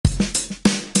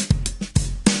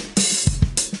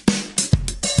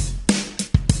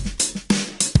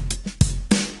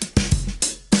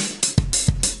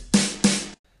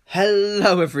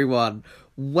Hello everyone,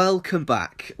 welcome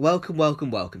back,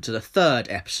 welcome to the third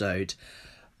episode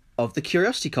of the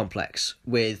Curiosity Complex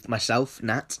with myself,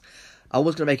 Nat. I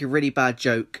was going to make a really bad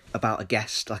joke about a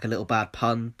guest, like a little bad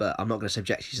pun, but I'm not going to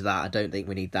subject you to that. I don't think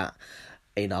we need that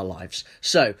in our lives.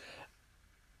 So,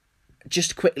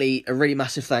 just quickly, a really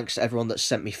massive thanks to everyone that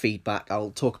sent me feedback. I'll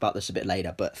talk about this a bit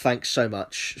later, but thanks so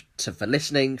much for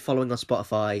listening, following on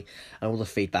Spotify, and all the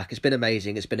feedback. It's been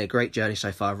amazing. It's been a great journey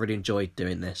so far. I've really enjoyed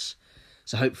doing this.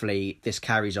 So hopefully this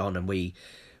carries on and we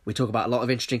talk about a lot of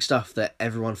interesting stuff that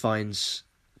everyone finds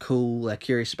cool, they're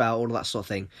curious about, all of that sort of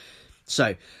thing.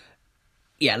 So,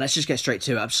 yeah, let's just get straight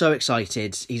to it. I'm so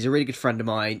excited. He's a really good friend of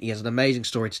mine. He has an amazing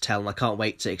story to tell, and I can't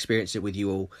wait to experience it with you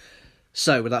all.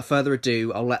 So, without further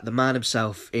ado, I'll let the man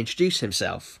himself introduce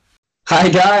himself. Hi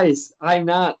guys, I'm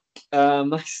Nat.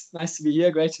 Nice to be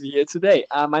here. Great to be here today.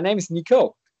 My name is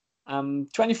Nico. I'm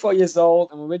 24 years old.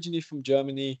 I'm originally from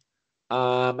Germany,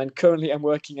 and currently I'm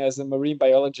working as a marine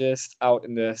biologist out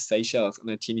in the Seychelles on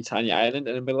a teeny tiny island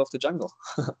in the middle of the jungle.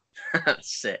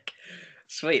 Sick.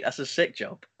 Sweet, that's a sick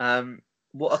job.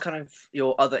 What are kind of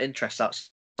your other interests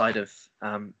outside of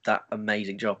that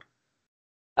amazing job?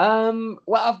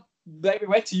 We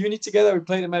went to uni together. We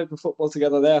played American football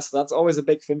together there, so that's always a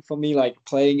big thing for me. Like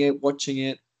playing it, watching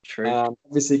it. True.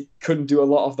 Obviously, couldn't do a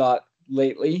lot of that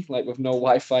lately, like with no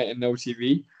Wi-Fi and no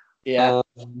TV. Yeah.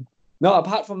 No,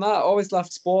 apart from that, I always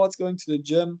loved sports, going to the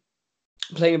gym,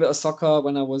 playing a bit of soccer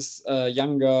when I was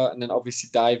younger, and then obviously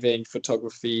diving,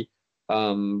 photography,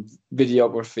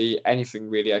 videography, anything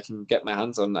really I can get my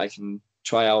hands on, I can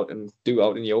try out and do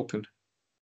out in the open.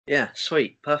 Yeah,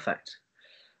 sweet, perfect.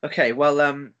 Okay,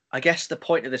 well, I guess the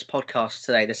point of this podcast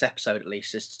today, this episode at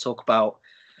least, is to talk about,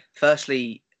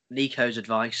 firstly, Nico's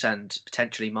advice and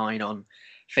potentially mine on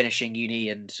finishing uni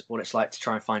and what it's like to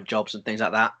try and find jobs and things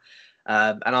like that.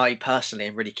 And I personally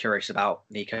am really curious about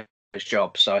Nico's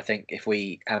job, so I think if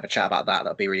we have a chat about that,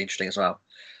 that'd be really interesting as well.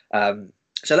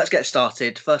 So let's get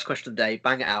started. First question of the day,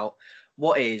 bang it out.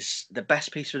 What is the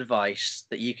best piece of advice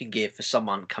that you can give for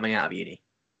someone coming out of uni?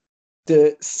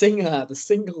 The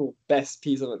single best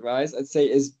piece of advice I'd say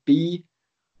is be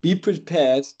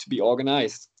prepared to be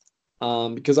organized.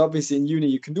 Because obviously in uni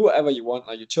you can do whatever you want,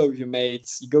 like you chill with your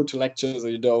mates, you go to lectures or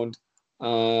you don't.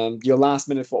 You're last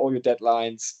minute for all your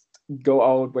deadlines, go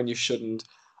out when you shouldn't.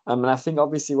 And I think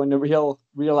obviously when the real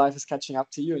life is catching up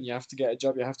to you and you have to get a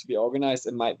job, you have to be organized.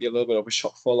 It might be a little bit of a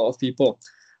shock for a lot of people.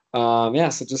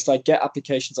 So just like get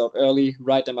applications out early,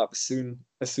 write them up as soon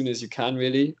as you can,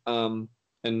 really.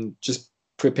 And just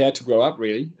prepare to grow up,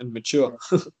 really, and mature.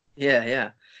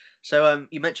 Yeah. So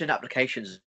you mentioned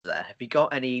applications there. Have you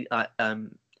got any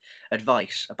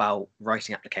advice about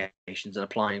writing applications and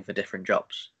applying for different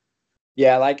jobs?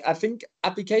 Yeah, like I think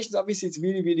applications, obviously, it's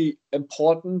really, really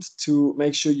important to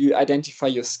make sure you identify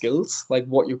your skills, like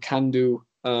what you can do,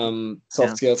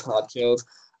 soft skills, hard skills.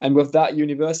 And with that,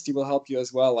 university will help you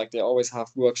as well. Like they always have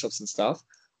workshops and stuff.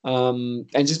 And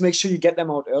just make sure you get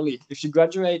them out early. If you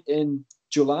graduate in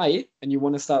July and you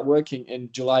want to start working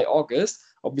in July, August,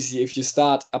 obviously, if you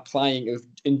start applying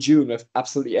in June with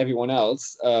absolutely everyone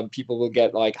else, people will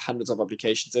get like hundreds of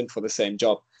applications in for the same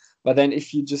job. But then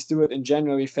if you just do it in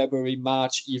January, February,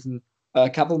 March, even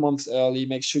a couple months early,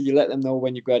 make sure you let them know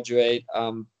when you graduate,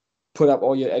 put up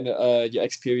all your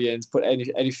experience, put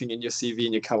anything in your CV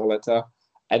and your cover letter,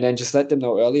 and then just let them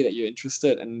know early that you're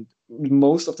interested. And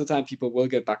most of the time, people will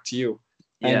get back to you.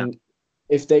 Yeah. And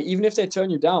even if they turn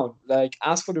you down, like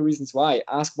ask for the reasons why,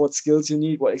 ask what skills you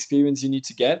need, what experience you need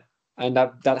to get. And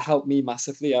that helped me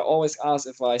massively. I always ask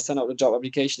if I send out a job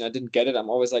application, I didn't get it. I'm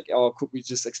always like, oh, could we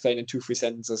just explain in 2-3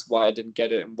 sentences why I didn't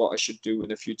get it and what I should do in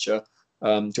the future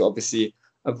to obviously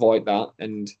avoid that.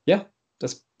 And yeah,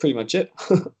 that's pretty much it.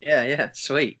 Yeah,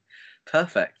 sweet.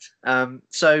 Perfect.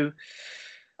 So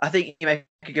I think you make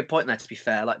a good point there, to be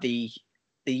fair. Like the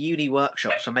uni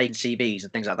workshops for making CVs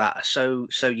and things like that are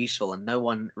so useful, and no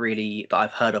one really that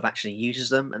I've heard of actually uses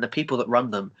them. And the people that run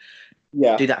them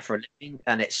Yeah. do that for a living,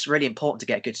 and it's really important to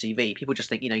get a good CV. People just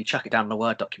think, you chuck it down in a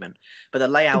Word document, but the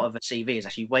layout of a CV is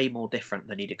actually way more different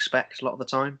than you'd expect a lot of the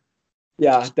time.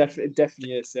 Yeah, it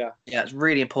definitely is. Yeah. Yeah, it's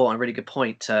really important, a really good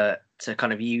point to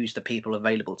kind of use the people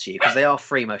available to you, because they are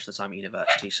free most of the time at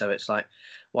university. So it's like,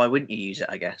 why wouldn't you use it,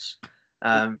 I guess?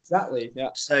 Exactly.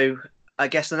 Yeah. So I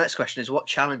guess the next question is, what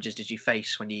challenges did you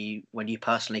face when you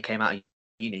personally came out of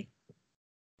uni?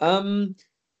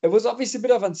 It was obviously a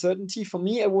bit of uncertainty for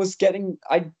me. It was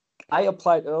I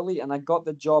applied early and I got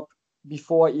the job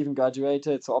before I even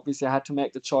graduated. So obviously I had to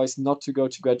make the choice not to go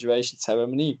to graduation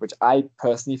ceremony, which I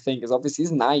personally think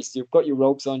is nice. You've got your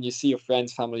robes on, you see your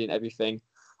friends, family, and everything.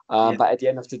 Yeah. But at the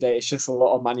end of the day, it's just a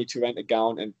lot of money to rent a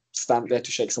gown and stand there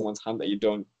to shake someone's hand that you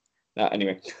don't.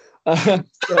 Anyway. So,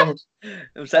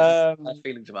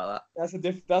 feelings about that. That's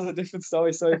a different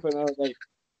story. Sorry for another day.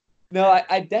 No,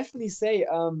 I definitely say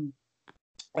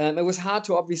it was hard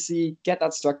to obviously get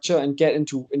that structure and get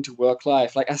into work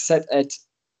life. Like I said,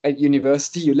 at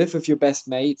university, you live with your best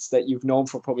mates that you've known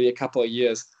for probably a couple of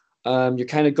years. You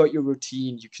kind of got your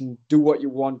routine. You can do what you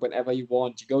want whenever you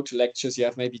want. You go to lectures. You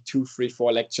have maybe 2, 3,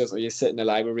 4 lectures, or you sit in the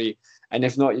library. And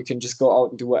if not, you can just go out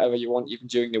and do whatever you want, even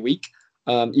during the week.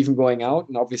 Even going out.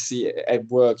 And obviously at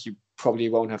work, you probably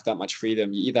won't have that much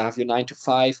freedom. You either have your 9 to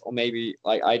 5, or maybe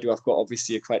like I do, I've got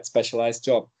obviously a quite specialized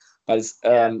job. But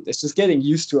it's just getting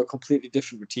used to a completely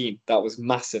different routine. That was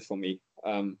massive for me.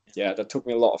 That took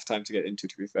me a lot of time to get into,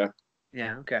 to be fair.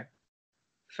 Yeah, okay.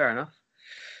 Fair enough.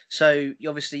 So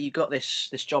you got this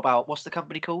job out. What's the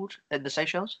company called in the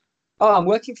Seychelles? Oh, I'm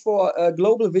working for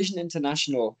Global Vision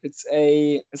International. It's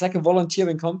like a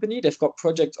volunteering company. They've got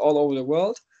projects all over the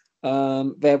world.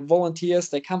 They're volunteers.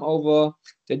 They come over,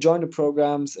 they join the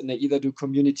programs, and they either do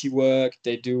community work,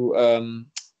 they do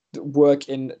work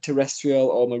in terrestrial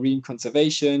or marine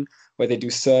conservation, where they do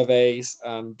surveys,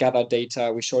 gather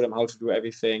data. We show them how to do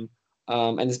everything.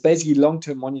 And it's basically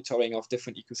long-term monitoring of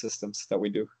different ecosystems that we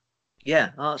do.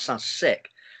 Yeah, that sounds sick.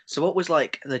 So what was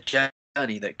like the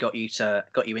journey that got you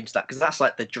into that? Because that's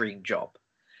like the dream job.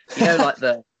 You know, like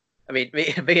me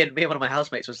and one of my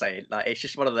housemates were saying, like, it's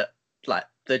just one of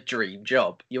the dream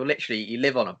job. You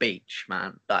live on a beach,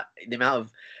 man. Like the amount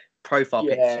of profile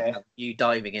pictures of you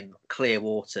diving in clear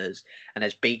waters and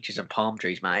there's beaches and palm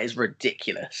trees, man, it's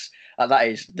ridiculous. Like that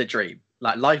is the dream.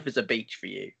 Like life is a beach for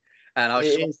you. And I was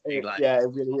it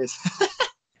really is.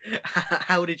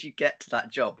 How did you get to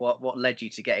that job? What led you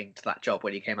to getting to that job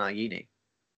when you came out of uni?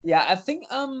 Yeah, I think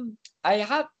I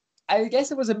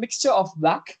guess it was a mixture of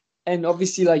luck and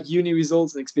obviously like uni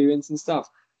results and experience and stuff.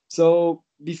 So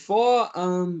before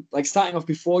starting off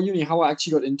before uni, how I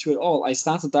actually got into it all, I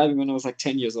started diving when I was like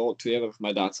 10 years old together with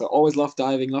my dad. So I always loved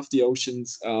diving, loved the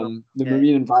oceans, the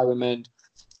marine environment,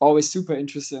 always super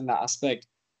interested in that aspect.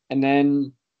 And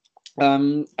then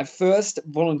I first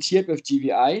volunteered with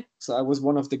GVI. So I was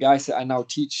one of the guys that I now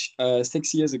teach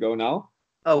 6 years ago now.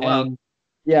 Oh, wow. And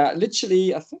yeah,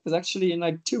 literally, I think it's actually in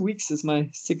like 2 weeks is my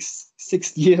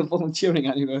sixth year volunteering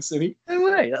anniversary.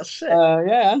 No way, that's sick.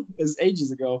 Yeah, it was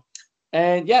ages ago.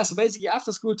 And yeah, so basically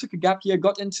after school, took a gap year,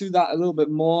 got into that a little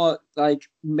bit more, like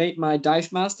made my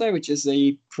dive master, which is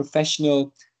a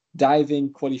professional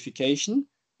diving qualification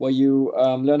where you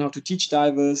learn how to teach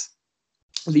divers,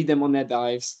 lead them on their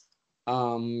dives.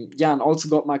 And also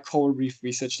got my coral reef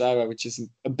research diver, which is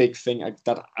a big thing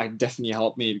that definitely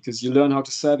helped me because you learn how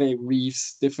to survey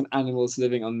reefs, different animals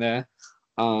living on there.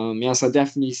 So I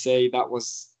definitely say that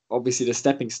was obviously the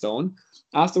stepping stone.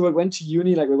 After we went to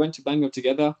uni, like we went to Bangor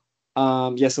together.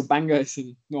 So Bangor is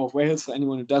in North Wales for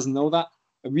anyone who doesn't know that.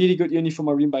 A really good uni for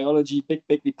marine biology,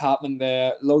 big department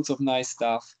there, loads of nice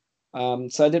stuff.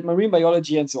 So I did marine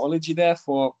biology and zoology there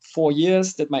for 4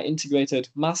 years, did my integrated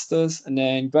masters, and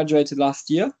then graduated last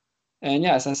year. And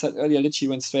yeah, as I said earlier, literally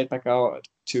went straight back out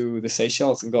to the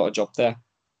Seychelles and got a job there.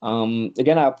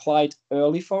 Again, I applied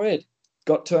early for it,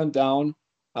 got turned down.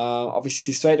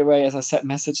 Obviously, straight away, as I said,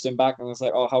 messaged them back and was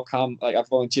like, "Oh, how come? Like, I've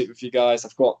volunteered with you guys.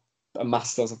 I've got a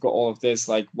master's. I've got all of this.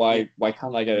 Like, why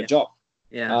can't I get a job?"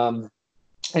 Yeah.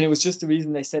 And it was just the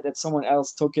reason they said that someone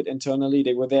else took it internally.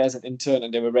 They were there as an intern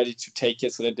and they were ready to take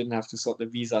it, so they didn't have to sort the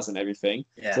visas and everything.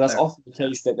 Yeah, so that's often the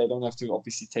case that they don't have to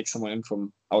obviously take someone in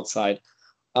from outside.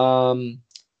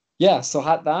 So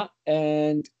had that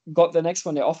and got the next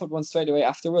one. They offered one straight away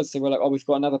afterwards. They were like, "Oh, we've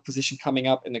got another position coming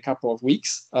up in a couple of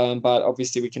weeks, but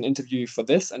obviously we can interview you for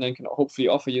this and then can hopefully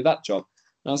offer you that job."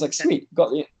 And I was like, "Sweet!"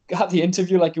 Got the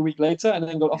interview like a week later and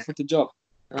then got offered the job.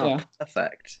 Oh,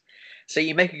 perfect. So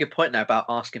you make a good point now about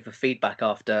asking for feedback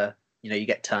after you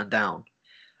get turned down.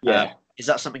 Yeah. Is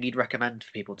that something you'd recommend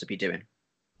for people to be doing?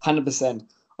 100%.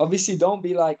 Obviously, don't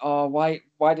be like, "Oh, why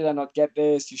did I not get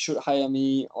this? You should hire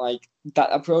me." Like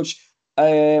that approach.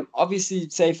 Obviously,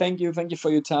 say thank you for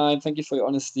your time, thank you for your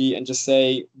honesty, and just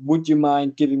say, "Would you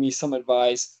mind giving me some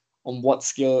advice on what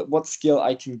skill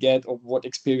I can get, or what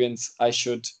experience I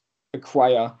should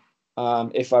acquire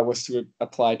if I was to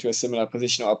apply to a similar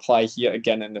position or apply here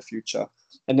again in the future?"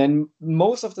 And then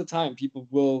most of the time, people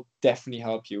will definitely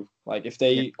help you. Like if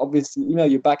they obviously email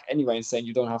you back anyway and saying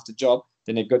you don't have the job,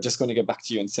 then they're just going to get back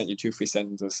to you and send you 2-3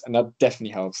 sentences. And that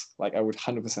definitely helps. Like I would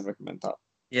 100% recommend that.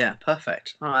 Yeah,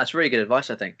 perfect. Oh, that's really good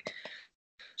advice, I think.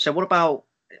 So what about,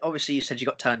 obviously you said you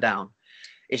got turned down.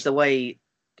 Was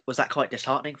that quite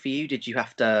disheartening for you? Did you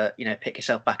have to, pick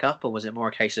yourself back up, or was it more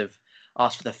a case of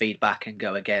ask for the feedback and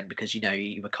go again because,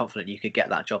 you were confident you could get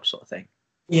that job sort of thing?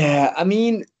 Yeah, I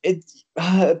mean, it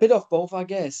a bit of both, I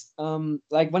guess.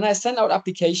 Like when I sent out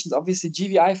applications, obviously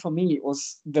GVI for me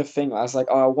was the thing. I was like,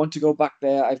 oh, I want to go back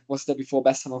there. I was there before,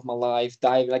 best time of my life.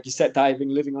 Dive, like you said, diving,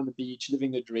 living on the beach,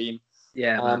 living the dream.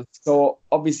 Yeah, man. So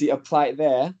obviously applied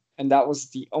there, and that was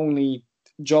the only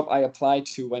job I applied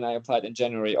to when I applied in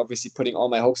January. Obviously, putting all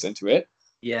my hopes into it.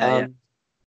 Yeah, yeah. Um,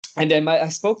 and then I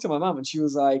spoke to my mom, and she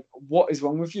was like, "What is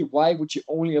wrong with you? Why would you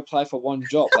only apply for one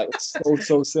job? Like it's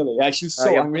so silly." Like she was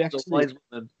so Your angry, mom's a actually. wise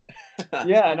woman.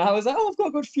 Yeah, and I was like, "Oh, I've got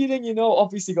a good feeling, you know."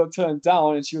 Obviously, got turned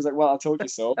down, and she was like, "Well, I told you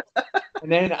so."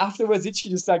 And then afterwards,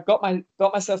 literally just like got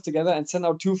myself together and sent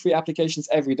out 2, 3 applications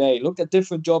every day. Looked at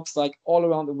different jobs like all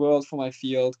around the world for my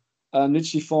field.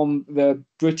 Literally from the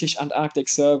British Antarctic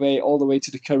Survey all the way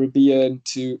to the Caribbean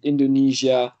to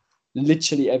Indonesia,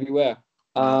 literally everywhere.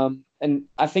 Wow. And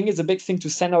I think it's a big thing to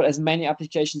send out as many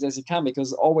applications as you can,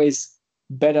 because it's always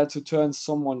better to turn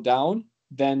someone down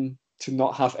than to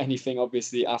not have anything,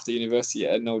 obviously, after university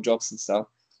and no jobs and stuff.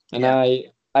 And Yeah.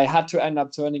 I had to end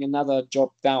up turning another job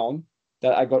down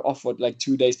that I got offered like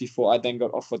 2 days before I then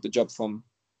got offered the job from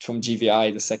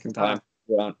GVI the second Ah, time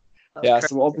around. that's Yeah, crazy.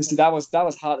 so obviously that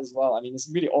was hard as well. I mean, it's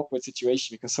a really awkward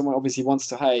situation because someone obviously wants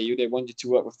to hire you, they want you to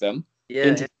work with them, Yeah, yeah.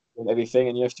 interview and everything,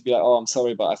 and you have to be like, oh, I'm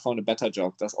sorry, but I found a better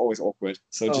job. That's always awkward.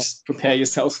 So Oh, just prepare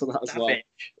yourselves for that as well. savage.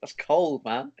 That's cold,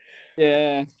 man.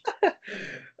 Yeah,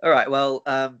 All right. Well,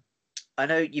 I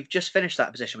know you've just finished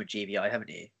that position with GVI, haven't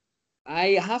you?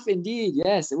 I have indeed.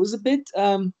 Yes, it was a bit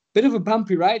of a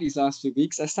bumpy ride these last few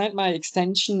weeks. I signed my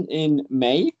extension in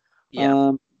May. Yeah.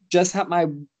 Um, just had my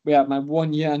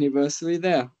 1 year anniversary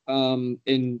there.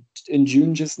 In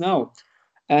June just now,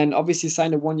 and obviously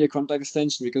signed a 1 year contract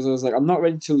extension because I was like, I'm not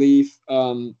ready to leave.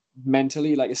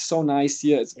 Mentally, like it's so nice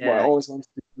here. It's what I Yeah. always wanted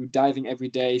to do, diving every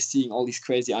day, seeing all these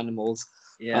crazy animals.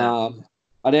 Yeah. Um,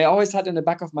 but I always had in the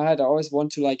back of my head, I always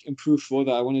want to like improve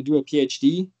further. I want to do a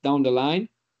PhD down the line,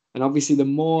 and obviously the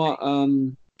more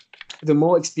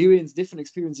experience, different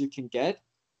experience you can get,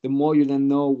 the more you then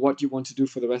know what you want to do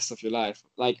for the rest of your life.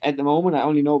 Like at the moment, I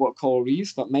only know about coral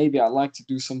reefs, but maybe I'd like to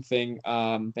do something,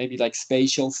 maybe like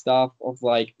spatial stuff of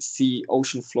like sea,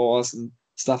 ocean floors and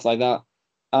stuff like that.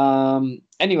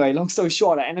 Anyway, long story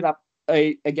short, I ended up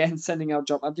again sending out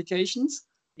job applications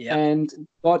Yeah. and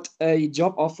got a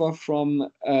job offer from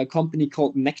a company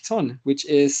called Necton, which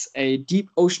is a deep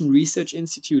ocean research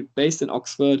institute based in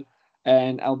Oxford.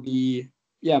 And I'll be,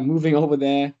 yeah, moving over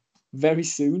there very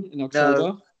soon in No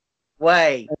October.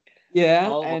 way. Yeah,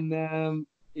 Oh, and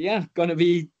yeah, gonna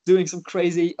be doing some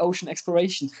crazy ocean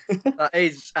exploration. that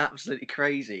is absolutely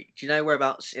crazy. Do you know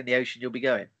whereabouts in the ocean you'll be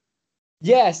going?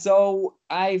 Yeah, so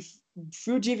I've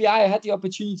through GVI, I had the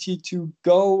opportunity to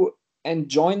go and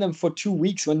join them for 2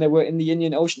 weeks when they were in the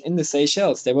Indian Ocean in the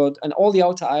Seychelles. They were on all the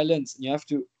outer islands, and you have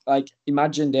to like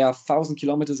imagine they are 1,000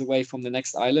 kilometers away from the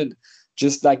next island,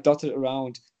 just like dotted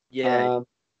around. Yeah. Um,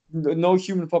 no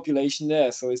human population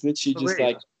there, so it's literally Oh, just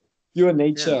really? like pure Yeah.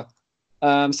 nature.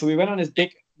 So we went on this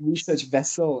big research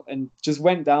vessel and just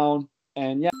went down,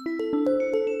 and yeah.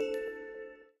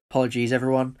 Apologies,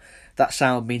 everyone. That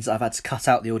sound means that I've had to cut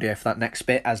out the audio for that next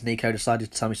bit as Nico decided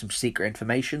to tell me some secret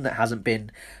information that hasn't been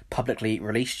publicly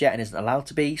released yet and isn't allowed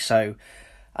to be. So,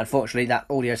 unfortunately, that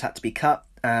audio's had to be cut,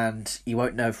 and you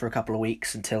won't know for a couple of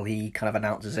weeks until he kind of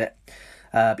announces it.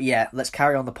 But yeah, let's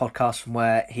carry on the podcast from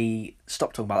where he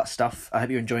stopped talking about that stuff. I hope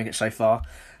you're enjoying it so far.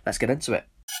 Let's get into it.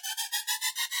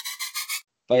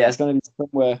 But yeah, Yeah. it's gonna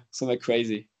be somewhere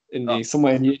crazy Oh,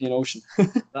 somewhere in the Indian Ocean.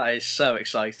 that is so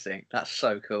exciting. That's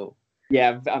so cool.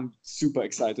 Yeah, I'm super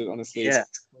excited. Honestly, Yeah.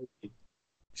 it's crazy.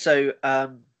 So,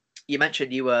 you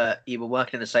mentioned you were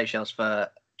working in the Seychelles for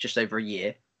just over a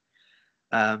year.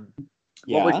 Um,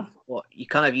 Yeah, what you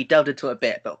kind of you delved into it a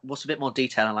bit, but what's a bit more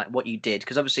detail on like what you did?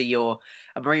 Because obviously you're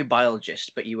a marine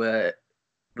biologist, but were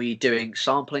you doing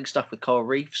sampling stuff with coral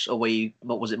reefs, or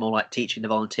was it more like teaching the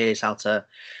volunteers how to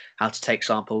take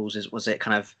samples? Was it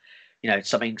kind of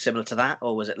something similar to that,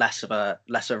 or was it less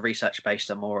of research based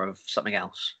and more of something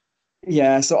else?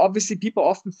 yeah. So obviously, people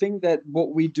often think that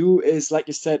what we do is, like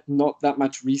you said, not that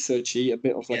much researchy. A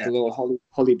bit of like Yeah, a little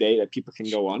holiday that people can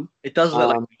go on. it does look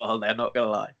like Um, a holiday. I'm not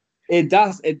gonna lie. it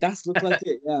does look like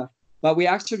it. Yeah, but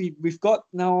we've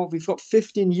got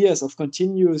 15 years of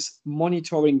continuous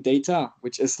monitoring data,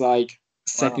 which is like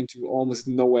Wow. second to almost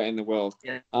nowhere in the world.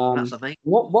 Yeah, that's Um, amazing.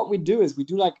 what we do is we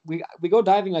do like we go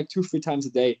diving like 2, 3 times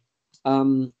a day.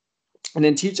 Um, and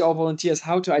then teach our volunteers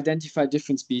how to identify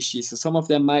different species. So some of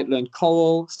them might learn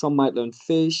coral, some might learn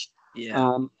fish,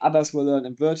 Yeah. others will learn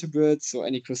invertebrates, so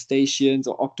any crustaceans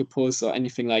or octopus or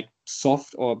anything like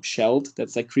soft or shelled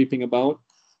that's like creeping about.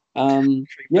 Creeping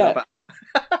Yeah, about.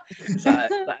 Is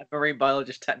that a marine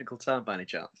biologist technical term by any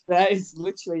chance? That is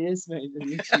literally is, mate. It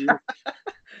literally is.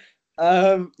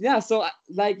 Yeah, so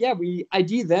we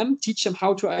ID them, teach them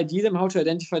how to ID them, how to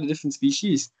identify the different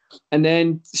species, and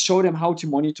then show them how to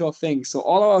monitor things. So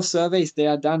all our surveys, they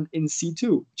are done in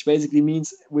C2, which basically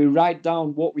means we write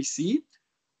down what we see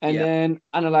and then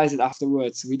analyze it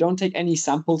afterwards. We don't take any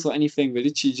samples or anything. We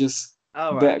literally just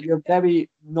we're very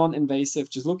non-invasive,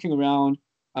 just looking around,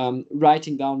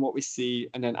 writing down what we see,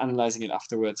 and then analyzing it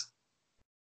afterwards.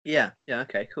 Yeah.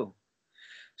 Okay. Cool.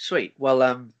 Sweet.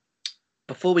 Well,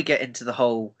 before we get into the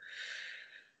whole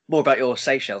more about your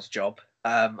Seychelles job,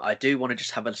 I do want to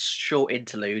just have a short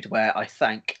interlude where I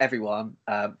thank everyone.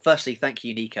 Firstly, thank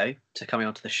you, Nico, to coming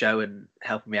onto the show and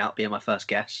helping me out, being my first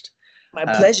guest. My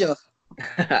pleasure.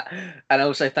 And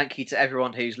also thank you to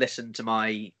everyone who's listened to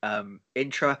my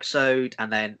intro episode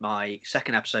and then my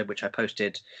second episode, which I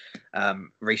posted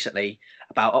recently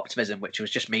about optimism, which was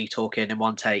just me talking in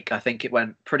one take. I think it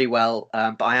went pretty well,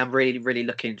 but I am really, really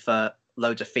looking for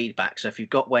loads of feedback. So if you've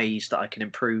got ways that I can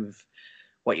improve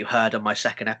what you heard on my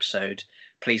second episode,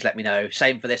 please let me know.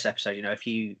 Same for this episode. You know, if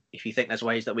you think there's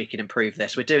ways that we can improve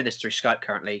this, we're doing this through Skype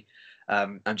currently.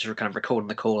 I'm just kind of recording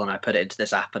the call and I put it into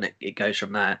this app and it goes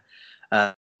from there.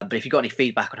 But if you've got any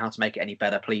feedback on how to make it any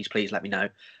better, please let me know.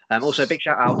 Also, a big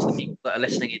shout out to the people that are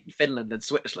listening in Finland and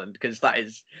Switzerland, because that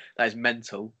is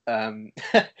mental.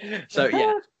 So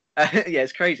yeah,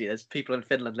 it's crazy. There's people in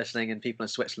Finland listening and people in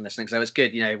Switzerland listening. So it's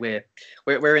good. You know,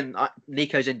 we're in.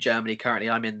 Nico's in Germany currently.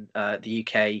 I'm in the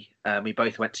UK. We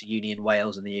both went to uni in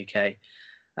Wales in the UK.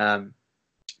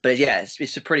 But yeah,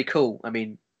 it's a pretty cool. I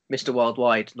mean, Mr.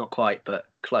 Worldwide, not quite, but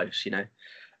close. You know.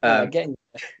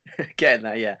 Getting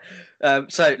there, yeah.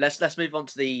 So let's move on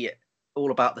to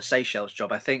all about the Seychelles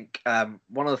job. I think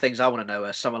one of the things I want to know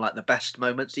are some of like the best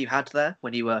moments you had there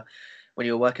when you were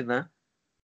working there.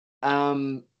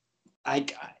 For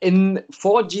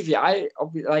GVI,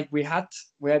 like we had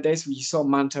days we saw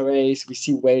manta rays, we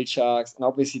see whale sharks, and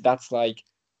obviously that's like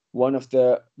one of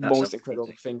the most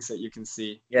incredible things that you can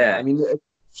see. Yeah, I mean, a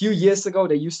few years ago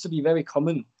they used to be very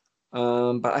common.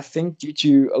 But I think due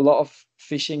to a lot of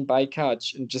fishing,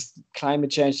 bycatch, and just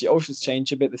climate change, the oceans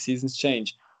change a bit, the seasons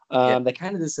change. They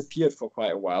kind of disappeared for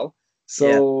quite a while.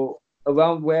 So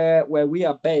around where we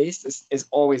are based is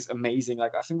always amazing.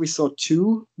 Like I think we saw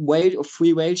 3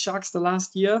 whale sharks the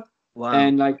last year. Wow.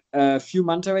 And like a few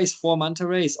manta rays, 4 manta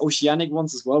rays, oceanic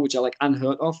ones as well, which are like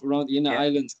unheard of around the inner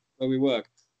islands where we work.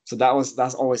 So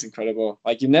that's always incredible.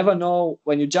 Like you never know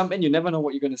when you jump in, you never know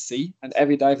what you're going to see, and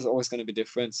every dive is always going to be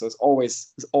different. So it's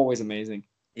always amazing.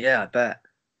 Yeah, I bet.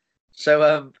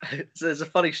 So so there's a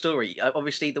funny story.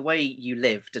 Obviously, the way you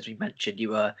lived, as we mentioned,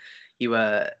 your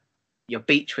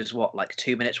beach was what, like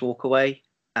 2 minutes walk away,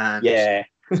 and and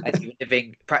you were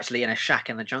living practically in a shack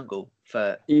in the jungle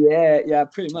for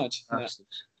pretty much.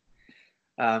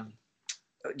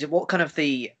 What kind of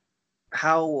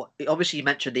how obviously you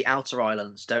mentioned the outer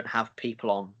islands don't have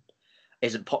people on,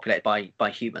 isn't populated by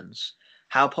humans.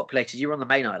 How populated? You were on the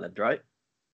main island, right?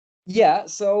 Yeah.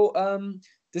 So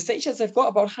the Seychelles have got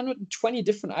about 120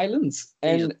 different islands,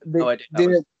 and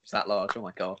it's that large. Oh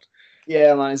my god.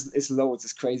 Yeah, man, it's loads.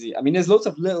 It's crazy. I mean, there's loads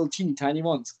of little teeny tiny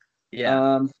ones.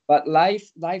 Yeah. But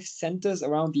life centers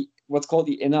around what's called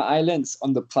the inner islands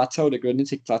on the plateau, the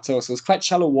granitic plateau. So it's quite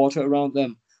shallow water around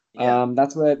them. Yeah.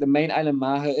 That's where the main island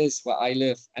Maha is, where I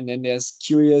live, and then there's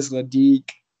Curious, Ladik,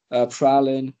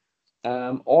 Pralin,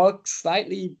 all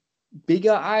slightly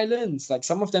bigger islands. Like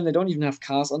some of them, they don't even have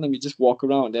cars on them. You just walk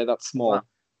around. They're that small. Wow.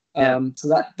 Yeah.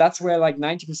 So that's where like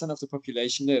 90% of the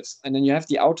population lives, and then you have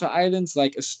the outer islands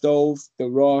like Estove, the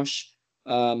Roche,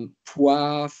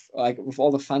 Poivre, like with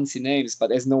all the fancy names, but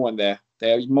there's no one there.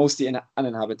 They're mostly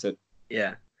uninhabited.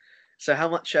 Yeah. So how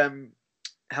much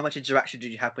interaction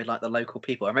did you have with like the local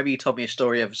people? I remember you told me a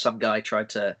story of some guy tried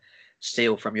to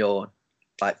steal from your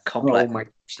like complex. Oh my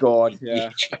god! Yeah,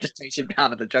 you tried to chase him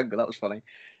down in the jungle. That was funny.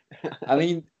 I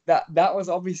mean that was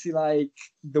obviously like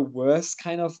the worst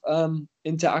kind of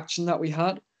interaction that we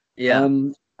had. Yeah.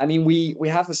 I mean we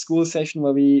have a school session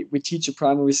where we teach a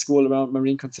primary school around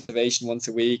marine conservation once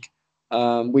a week.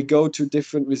 We go to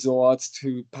different resorts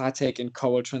to partake in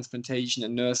coral transplantation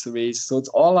and nurseries. So it's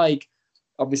all like,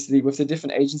 obviously with the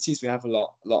different agencies, we have a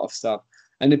lot of stuff.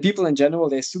 And the people in general,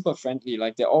 they're super friendly.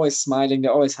 Like they're always smiling,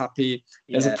 they're always happy.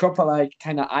 There's a proper like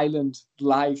kind of island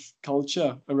life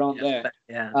culture around there.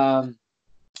 Yeah.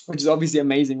 Which is obviously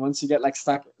amazing. Once you get like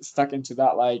stuck into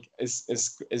that, like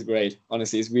is great.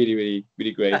 Honestly, it's really, really,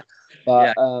 really great.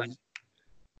 But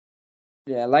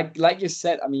like you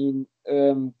said, I mean,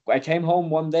 I came home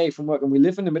one day from work and we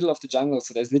live in the middle of the jungle,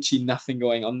 so there's literally nothing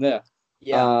going on there.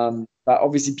 Yeah. But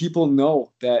obviously people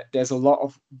know that there's a lot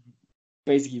of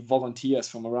basically volunteers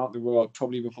from around the world,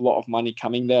 probably with a lot of money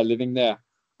coming there, living there.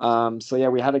 So yeah,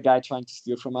 we had a guy trying to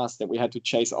steal from us that we had to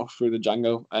chase off through the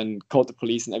jungle and called the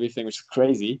police and everything, which is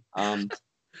crazy.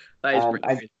 That is And pretty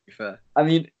crazy, to be fair. I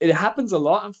mean, it happens a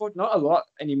lot, unfortunately, not a lot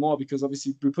anymore because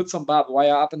obviously we put some barbed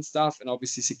wire up and stuff, and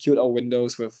obviously secured our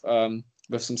windows with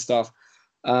some stuff.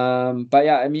 But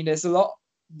yeah, I mean, there's a lot.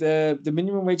 The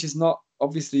minimum wage is not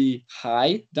obviously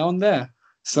high down there, Yeah.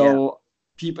 so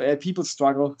people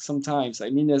struggle sometimes. I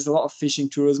mean, there's a lot of fishing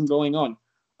tourism going on.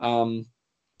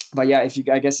 But yeah,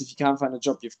 I guess if you can't find a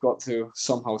job, you've got to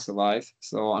somehow survive.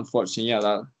 So unfortunately, yeah,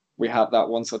 that we had that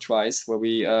once or twice where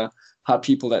we had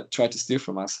people that tried to steal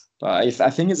from us. But I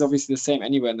think it's obviously the same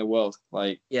anywhere in the world.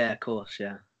 Like, Yeah, of course,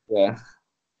 yeah. yeah.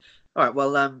 All right,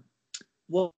 well,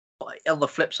 what on the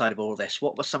flip side of all of this,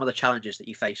 what were some of the challenges that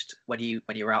you faced when you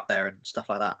were out there and stuff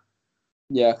like that?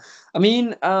 Yeah, I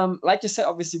mean, like you said,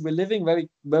 obviously we're living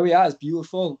where we are is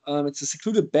beautiful. It's a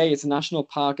secluded bay. It's a national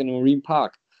park and a marine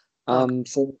park. Oh,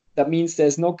 So that means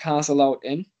there's no cars allowed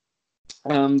in.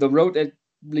 The road that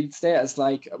leads there is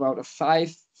like about a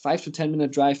 5 to 10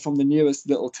 minute drive from the nearest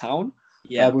little town,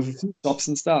 yeah. with a few shops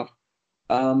and stuff.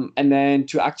 And then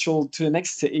to the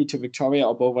next city, to Victoria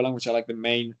or Bovalang, which are like the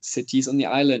main cities on the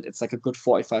island, it's like a good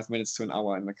 45 minutes to an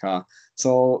hour in the car.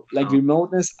 So like Oh,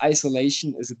 remoteness,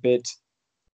 isolation is a bit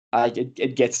like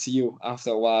it gets to you after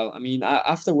a while. I mean,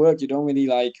 after work, you don't really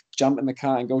like jump in the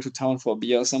car and go to town for a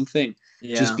beer or something,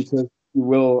 just yeah. because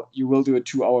you will do a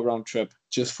 2 hour round trip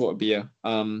just for a beer.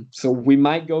 So we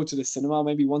might go to the cinema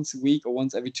maybe once a week or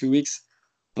once every 2 weeks,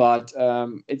 but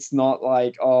it's not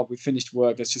like, oh, we finished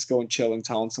work, let's just go and chill in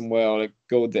town somewhere, or like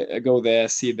go there,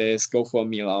 see this, go for a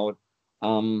meal out.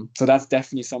 So that's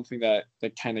definitely something that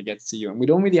kind of gets to you. And we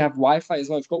don't really have Wi-Fi as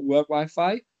well. We've got work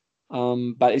Wi-Fi,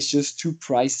 but it's just too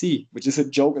pricey, which is a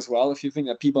joke as well. If you think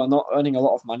that people are not earning a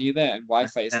lot of money there and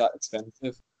Wi-Fi is Yeah. that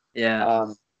expensive. Yeah.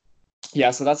 Um,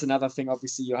 yeah, so that's another thing.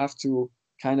 Obviously, you have to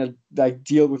kind of like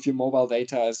deal with your mobile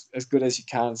data as good as you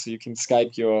can, so you can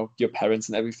Skype your parents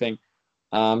and everything,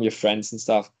 your friends and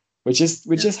stuff, which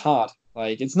is hard.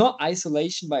 Like it's not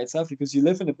isolation by itself because you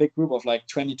live in a big group of like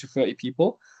 20 to 30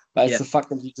 people, but it's Yeah. the fact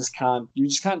that you just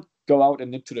can't go out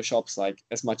and nip to the shops like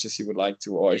as much as you would like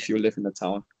to, or Yeah. if you live in the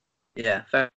town. Yeah.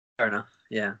 Fair enough.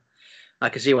 Yeah. I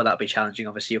can see why that'd be challenging.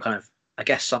 Obviously, you're kind of, I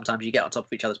guess sometimes you get on top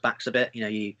of each other's backs a bit. You know,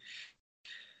 you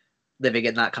living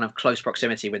in that kind of close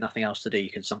proximity with nothing else to do,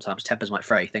 you can sometimes tempers might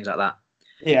fray, things like that.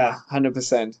 Yeah,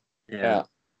 100%. Yeah. Yeah.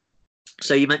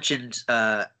 So you mentioned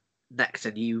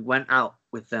Necton. You went out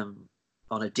with them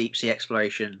on a deep sea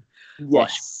exploration whilst you were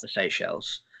Yes. in the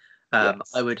Seychelles. I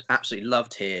Yes. would absolutely love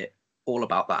to hear all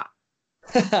about that.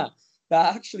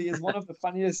 That actually is one of the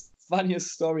funniest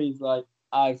stories like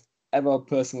I've ever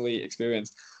personally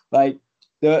experienced. Like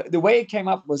the way it came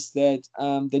up was that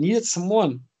they needed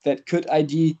someone that could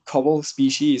ID coral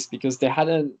species because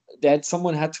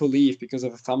someone had to leave because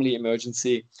of a family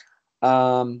emergency.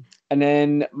 And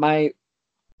then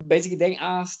they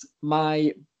asked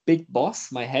my big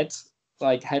boss, my head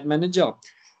manager,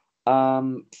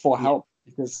 for Yeah. help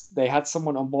because they had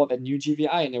someone on board that knew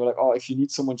GVI and they were like, oh, if you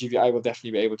need someone GVI, will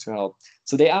definitely be able to help.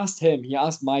 So they asked him, he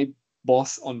asked my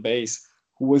boss on base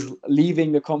who was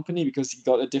leaving the company because he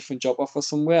got a different job offer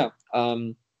somewhere.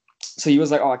 So he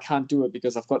was like, oh, I can't do it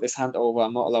because I've got this handover.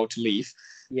 I'm not allowed to leave.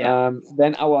 Yeah.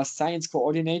 Then our science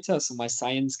coordinator, so my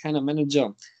science kind of manager,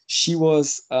 she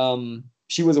was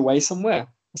away somewhere.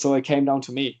 So it came down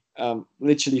to me.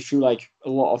 Literally through like a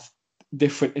lot of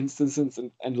different instances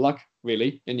and luck,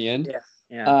 really, in the end. Yeah.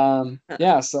 Yeah.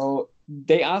 Yeah, so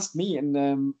they asked me,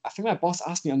 and I think my boss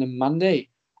asked me on a Monday,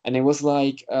 and it was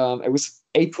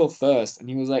April 1st, and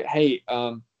he was like, "Hey,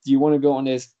 do you want to go on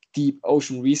this deep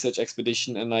ocean research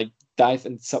expedition and like dive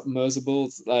in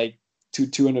submersibles like to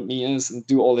 200 meters and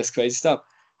do all this crazy stuff?"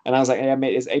 And I was like, "Hey,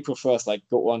 mate, it's April 1st. Like,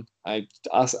 go on. I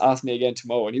ask me again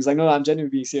tomorrow." And he's like, "No, I'm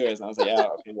genuinely being serious." And I was like, "Yeah,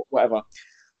 okay, whatever."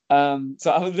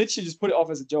 So I would literally just put it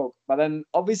off as a joke. But then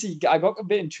obviously I got a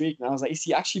bit intrigued and I was like, is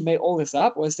he actually made all this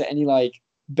up or is there any like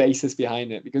basis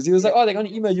behind it? Because he was like, oh, they're going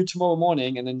to email you tomorrow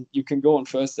morning and then you can go on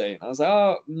Thursday. And I was like,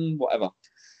 oh, whatever.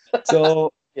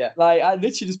 So Yeah. like I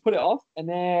literally just put it off. And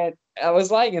then I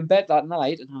was lying in bed that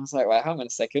night and I was like, right, hang on a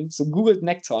second. So Googled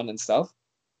Necton and stuff.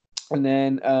 And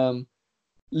then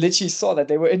literally saw that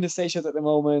they were in the Seychelles at the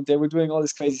moment. They were doing all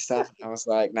this crazy stuff. And I was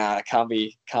like, nah, it can't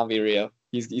be real.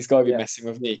 He's got to be Yeah. messing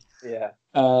with me. Yeah.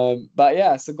 But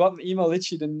yeah, so got an email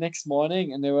literally the next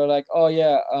morning, and they were like, "Oh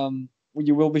yeah,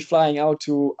 you will be flying out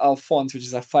to Alphonse, which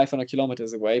is like 500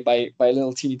 kilometers away, by a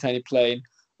little teeny tiny plane.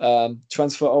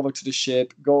 transfer over to the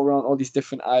ship, go around all these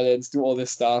different islands, do all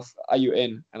this stuff. Are you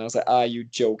in? And I was like, are you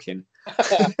joking?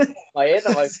 Am I in?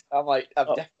 I'm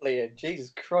definitely in.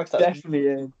 Jesus Christ, that's Definitely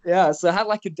in. Yeah, so I had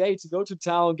like a day to go to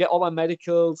town, get all my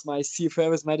medicals, my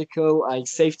seafarer's medical, like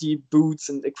safety boots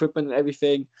and equipment and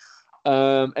everything.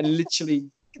 And literally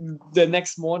the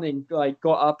next morning, like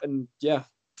got up and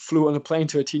flew on a plane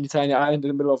to a teeny tiny island in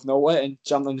the middle of nowhere and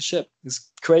jumped on the ship.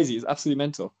 It's crazy. It's absolutely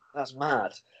mental. That's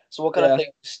mad. So what kind of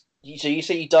things? So you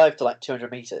say you dive to like 200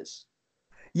 meters?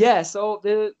 Yeah. So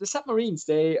the submarines,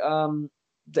 the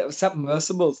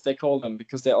submersibles they call them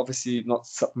because they're obviously not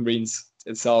submarines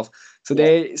itself. So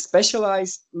they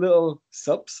specialized little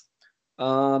subs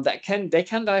that can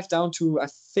dive down to I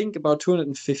think about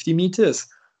 250 meters.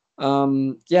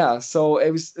 So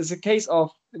it's a case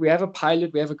of we have a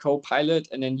pilot, we have a co-pilot,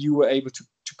 and then you were able to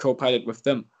co-pilot with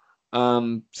them.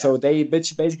 So they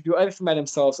basically do everything by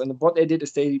themselves. And what they did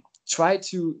is they tried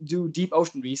to do deep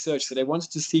ocean research. So they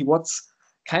wanted to see what's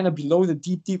kind of below the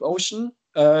deep ocean.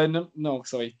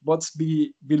 What's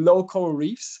below coral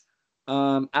reefs,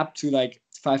 up to like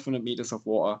 500 meters of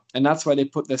water. And that's why they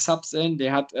put the subs in. They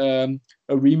had a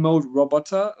remote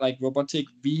robotic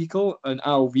vehicle, an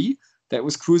ROV, that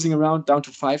was cruising around down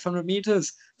to 500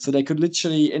 meters. So they could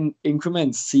literally in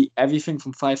increments see everything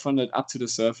from 500 up to the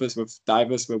surface with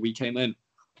divers where we came in.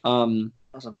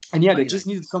 They just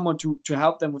needed someone to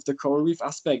help them with the coral reef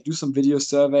aspect, do some video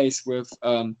surveys with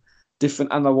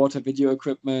different underwater video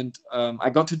equipment. I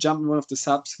got to jump in one of the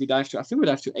subs. We dived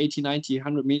to 80, 90,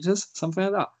 100 meters, something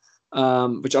like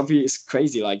that. Which obviously is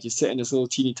crazy. Like you sit in this little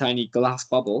teeny tiny glass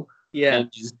bubble and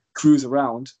you just cruise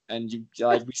around and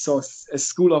we saw a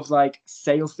school of like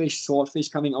sailfish, swordfish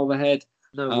coming overhead.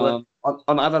 On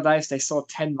other dives, they saw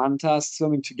 10 mantas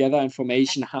swimming together in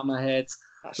formation, hammerheads,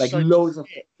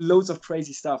 loads of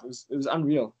crazy stuff. It was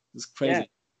unreal. It was crazy. Yeah.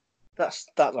 That's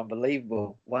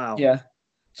unbelievable. Wow. Yeah.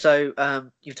 So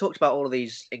you've talked about all of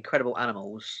these incredible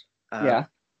animals.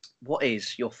 What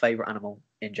is your favorite animal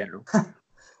in general?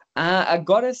 I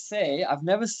gotta say, I've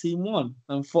never seen one,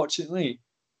 unfortunately.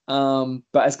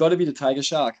 But it's got to be the tiger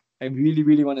shark. I really,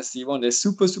 really want to see one. They're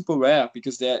super, super rare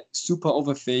because they're super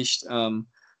overfished,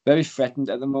 very threatened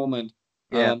at the moment.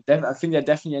 I think they're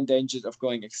definitely endangered of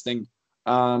going extinct.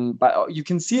 But you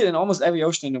can see it in almost every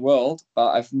ocean in the world.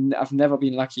 But I've never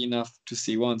been lucky enough to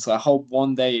see one. So I hope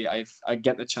one day I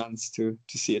get the chance to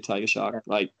see a tiger shark.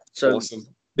 Awesome.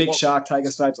 Big shark,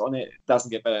 tiger stripes on it.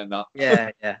 Doesn't get better than that.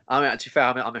 Yeah. I mean, to be fair,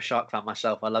 I'm a shark fan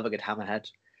myself. I love a good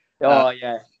hammerhead.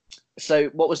 Yeah. So,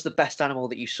 what was the best animal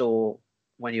that you saw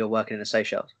when you were working in the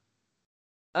Seychelles?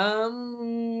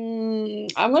 I'm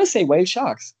gonna say whale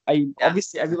sharks.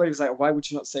 Obviously everybody was like, why would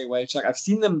you not say whale shark? I've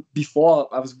seen them before.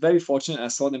 I was very fortunate. I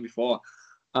saw them before.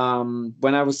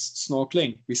 When I was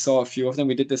snorkeling, we saw a few of them.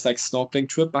 We did this like snorkeling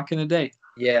trip back in the day.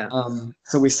 Yeah.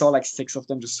 So we saw like 6 of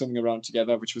them just swimming around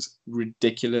together, which was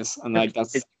ridiculous. And like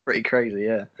it's pretty crazy,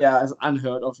 yeah. Yeah, it's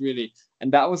unheard of, really.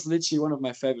 And that was literally one of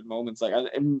my favorite moments. Like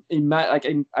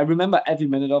I remember every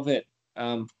minute of it,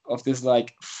 of this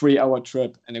like 3-hour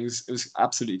trip, and it was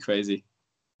absolutely crazy.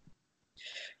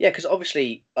 Yeah, because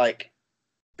obviously, like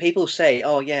people say,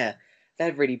 oh yeah,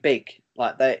 they're really big.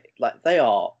 They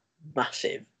are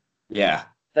massive. Yeah.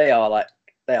 They are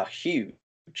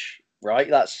huge.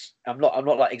 Right? I'm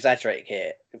not like exaggerating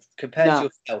here. Compared to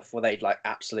yourself, were they like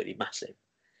absolutely massive?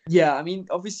 Yeah, I mean,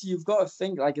 obviously you've got to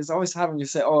think like it's always hard when you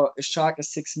say, "Oh, a shark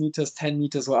is 6 meters, 10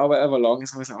 meters, or however long."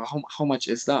 It's always like, how much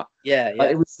is that? Yeah. But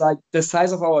it was like the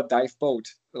size of our dive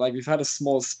boat. Like we've had a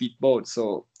small speedboat,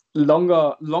 so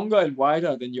longer and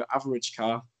wider than your average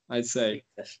car, I'd say.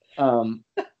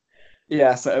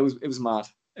 Yeah, so it was mad.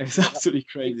 It was absolutely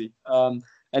crazy.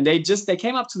 And they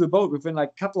came up to the boat within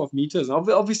like a couple of meters. And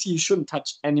obviously, you shouldn't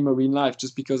touch any marine life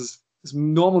just because it's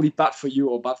normally bad for you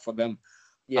or bad for them.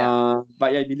 Yeah.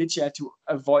 But yeah, we literally had to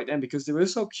avoid them because they were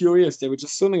so curious. They were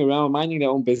just swimming around, minding their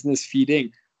own business,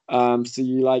 feeding. So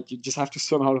you just have to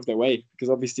swim out of their way because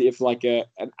obviously, if like an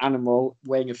animal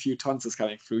weighing a few tons is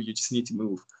coming through, you just need to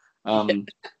move. But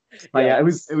yeah, it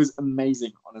was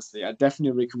amazing. Honestly, I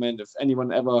definitely recommend if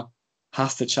anyone ever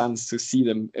has the chance to see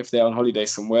them if they're on holiday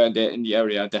somewhere and they're in the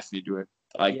area, definitely do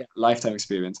it. Lifetime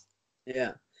experience.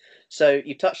 Yeah. So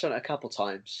you touched on it a couple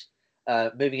times.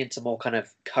 Moving into more kind of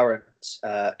current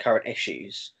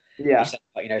issues. Yeah.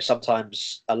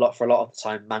 Sometimes for a lot of the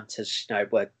time, mantas,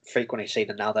 were frequently seen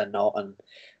and now they're not, and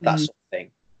that sort of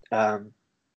thing.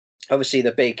 Obviously,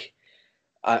 the big.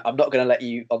 I'm not going to let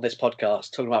you on this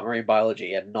podcast talk about marine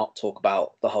biology and not talk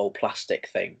about the whole plastic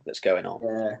thing that's going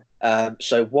on. Yeah.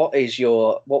 So what was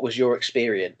your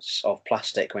experience of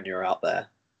plastic when you were out there?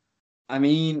 I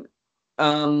mean,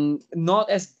 Not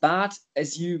as bad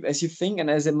as you think, and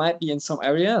as it might be in some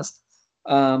areas.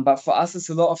 But for us, it's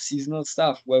a lot of seasonal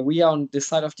stuff. Where we are on this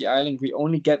side of the island, we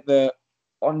only get the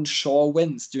onshore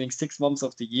winds during 6 months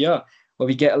of the year, where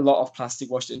we get a lot of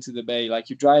plastic washed into the bay. Like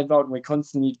you drive out, and we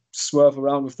constantly swerve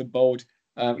around with the boat,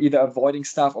 either avoiding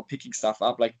stuff or picking stuff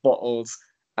up, like bottles,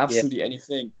 Yeah. absolutely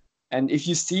anything. And if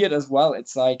you see it as well,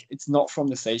 it's like it's not from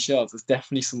the Seychelles. It's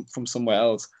definitely from somewhere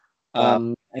else. Wow.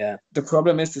 And Yeah. the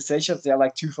problem is the Seychelles, they are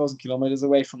like 2,000 kilometers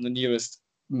away from the nearest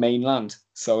mainland.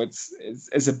 So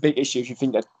it's a big issue if you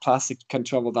think that plastic can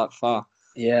travel that far.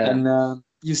 Yeah. And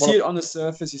you see Well, it on the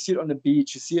surface, you see it on the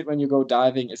beach, you see it when you go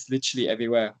diving. It's literally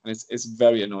everywhere. And it's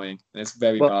very annoying. And it's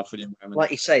very well, bad for the environment.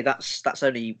 like you say, that's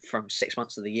only from 6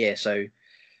 months of the year. So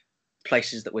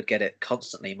places that would get it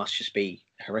constantly must just be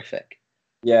horrific.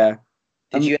 Yeah.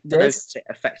 Did you ever There's notice it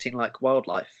affecting like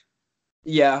wildlife?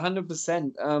 Yeah,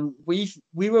 100%.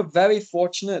 We were very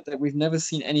fortunate that we've never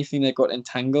seen anything that got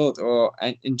entangled or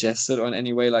ingested or in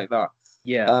any way like that.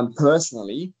 Yeah.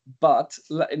 Personally, but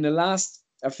in the last,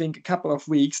 I think, a couple of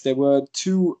weeks, there were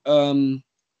two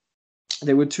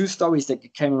stories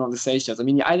that came around the Seychelles. I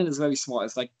mean, the island is very small;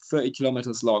 it's like 30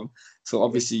 kilometers long, so Yeah.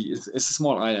 obviously it's a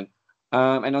small island.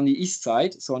 And on the east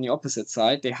side, so on the opposite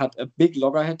side, they had a big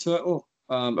loggerhead turtle,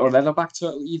 or leatherback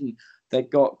turtle even, that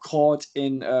got caught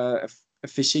in a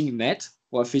fishing net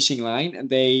or a fishing line, and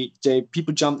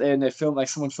people jumped in, they filmed, like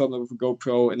someone filmed it with a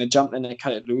GoPro, and they jumped in and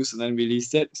cut it loose and then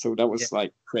released it. So that Yeah. was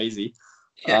like crazy,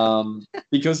 Yeah.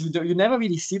 because you never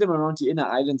really see them around the inner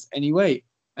islands anyway.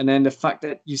 And then the fact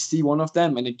that you see one of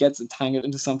them and it gets entangled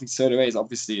into something straight away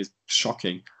is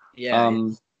shocking. Yeah. Yeah.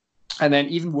 Um, and then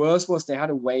even worse was they had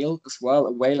a whale as well,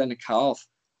 a whale and a calf,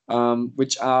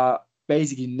 which are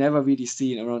basically never really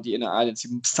seen around the inner islands.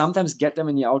 You sometimes get them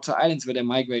in the outer islands where they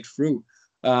migrate through.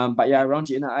 But yeah, around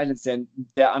the inner islands, they're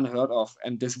unheard of.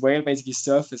 And this whale basically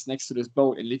surfaced next to this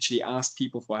boat and literally asked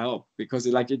people for help because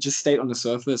it just stayed on the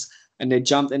surface. And they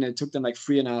jumped in. And it took them like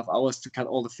 3.5 hours to cut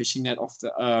all the fishing net off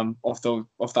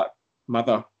that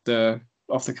mother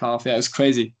of the calf. Yeah, it was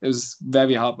crazy. It was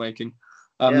very heartbreaking.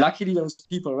 Yeah. Luckily, there was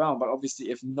people around, but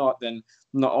obviously, if not, then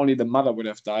not only the mother would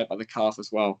have died, but the calf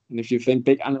as well. And if you think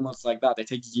big animals like that, they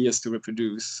take years to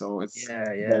reproduce, so it's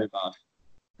Yeah. Yeah. very bad.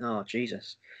 Oh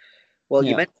Jesus. Well,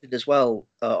 you Yeah, mentioned as well.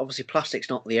 Obviously,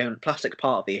 plastic's not the only plastic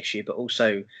part of the issue, but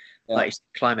also, yeah, like you said,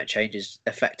 climate change is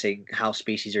affecting how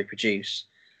species reproduce.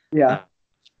 yeah, Uh,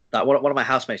 that one of my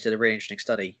housemates did a really interesting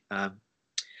study.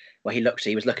 Where he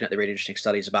was looking at the really interesting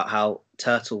studies about how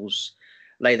turtles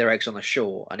lay their eggs on the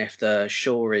shore, and if the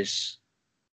shore is,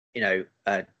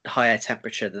 a higher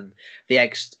temperature than the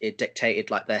eggs, it dictated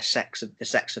like the sex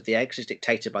of the eggs is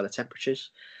dictated by the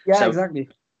temperatures. yeah, So exactly.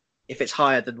 if it's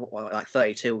higher than like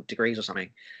 32 degrees or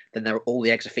something, then all the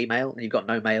eggs are female, and you've got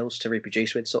no males to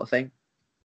reproduce with, sort of thing.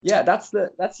 Yeah, that's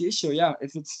the issue. Yeah,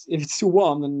 if it's too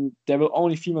warm, then there will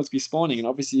only females be spawning, and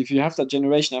obviously, if you have that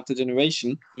generation after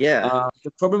generation, Yeah,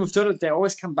 the problem with turtles, they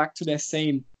always come back to their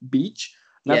same beach.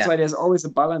 And that's yeah, why there's always a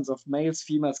balance of males,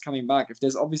 females coming back. If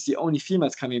there's obviously only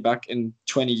females coming back in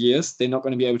 20 years, they're not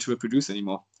going to be able to reproduce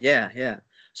anymore. yeah, yeah.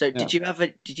 So Yeah,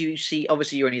 did you see?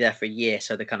 Obviously, you were only there for a year,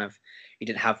 so you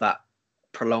didn't have that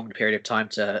prolonged period of time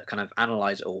to kind of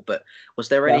analyze it all. But was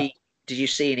there yeah. any? Did you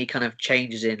see any kind of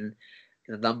changes in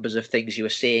the numbers of things you were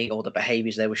seeing or the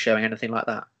behaviors they were showing? Anything like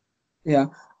that? Yeah.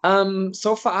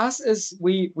 So for us is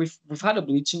we've had a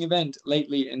bleaching event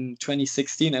lately in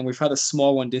 2016, and we've had a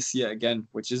small one this year again,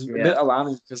 which is a bit Yeah.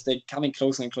 alarming because they're coming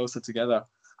closer and closer together.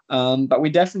 But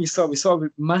we saw a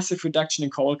massive reduction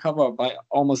in coral cover by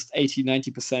almost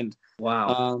 80-90%.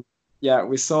 Wow. Yeah,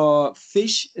 we saw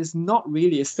fish is not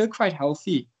really, it's still quite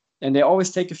healthy, and they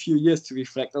always take a few years to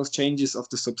reflect those changes of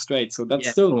the substrate. So that's Yeah,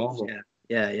 of still course. normal.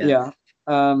 Yeah. Yeah. Yeah. Yeah.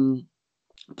 Um,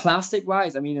 Plastic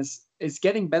wise, I mean, it's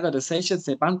getting better. The Seychelles,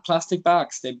 they banned plastic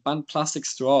bags, they banned plastic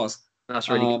straws. That's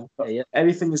really good. But Yeah.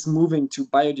 everything is moving to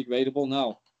biodegradable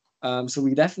now. So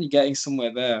we're definitely getting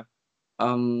somewhere there.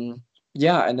 Um,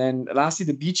 yeah, and then lastly,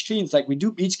 the beach cleans. Like we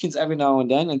do beach cleans every now and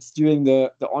then. And it's during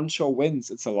the onshore winds.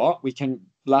 It's a lot.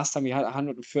 Last time we had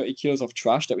 130 kilos of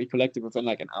trash that we collected within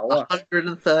like an Yeah. hour.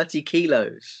 130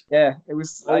 kilos. Yeah, it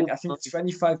was like Oh I think my.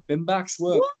 25 bin bags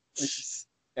worth, What? which is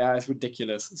yeah, it's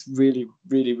ridiculous. It's really,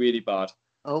 really, really bad.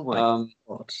 Oh my Um,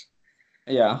 God.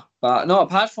 yeah, but no,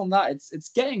 apart from that, it's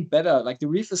getting better. Like the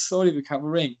reef is slowly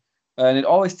recovering, and it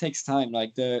always takes time.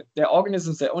 Like the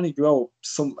organisms, they only grow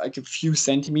some like a few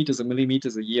centimeters or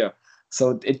millimeters a year,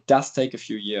 so it does take a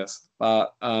few years.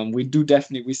 But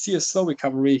we see a slow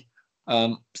recovery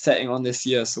setting on this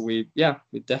year. So we're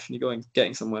definitely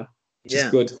getting somewhere, which is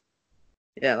Yeah. good.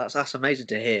 Yeah. That's amazing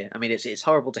to hear. I mean, it's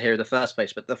horrible to hear in the first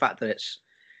place, but the fact that it's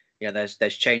Yeah, there's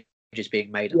changes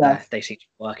being made, and Yeah. they seem to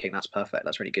be working. That's perfect.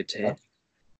 That's really good to Yeah.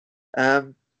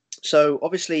 hear. So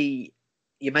obviously,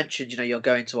 you mentioned, you're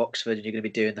going to Oxford and you're going to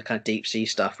be doing the kind of deep sea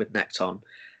stuff with Necton.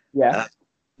 Yeah.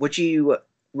 Would you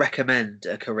recommend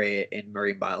a career in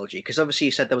marine biology? Because obviously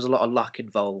you said there was a lot of luck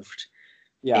involved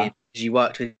Yeah. you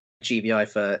worked with GBI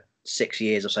for 6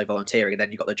 years or so volunteering, and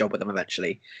then you got the job with them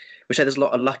eventually. Would you say there's a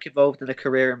lot of luck involved in a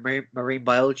career in marine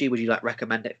biology? Would you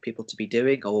recommend it for people to be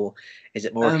doing, or is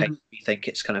it more a case you think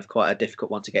it's kind of quite a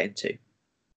difficult one to get into?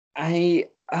 I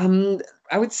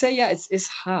I would say yeah, it's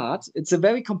hard. It's a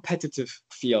very competitive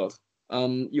field.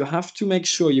 You have to make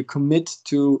sure you commit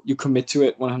to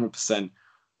it 100%.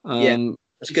 Yeah,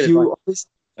 that's If good advice. you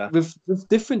Yeah, with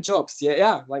different jobs,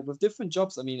 yeah, like with different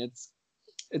jobs, I mean,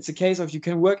 it's a case of you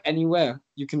can work anywhere.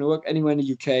 You can work anywhere in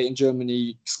the UK, in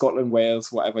Germany, Scotland,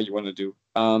 Wales, whatever you want to do.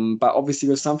 But obviously,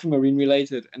 with something marine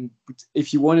related, and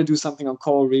if you want to do something on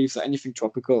coral reefs or anything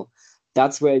tropical,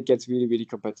 that's where it gets really, really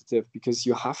competitive because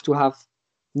you have to have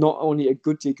not only a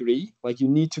good degree, like you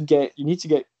need to get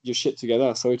your shit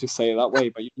together. Sorry to say it that way,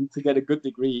 but you need to get a good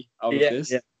degree out of yeah,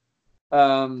 this. yeah,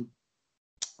 Um,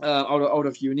 out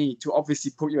of uni to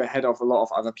obviously put you ahead of a lot of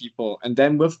other people. And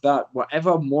then with that,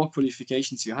 whatever more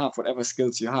qualifications you have, whatever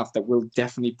skills you have, that will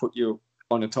definitely put you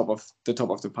on the top of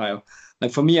the pile.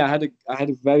 Like for me, I had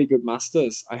a very good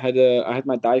masters. I had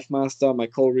my dive master, my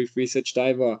coral reef research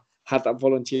diver, had that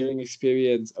volunteering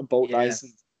experience, a boat yeah,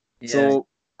 license. yeah, So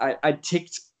I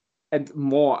ticked and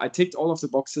more. I ticked all of the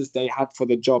boxes they had for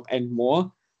the job and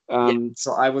more. yeah,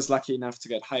 So I was lucky enough to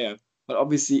get hired. But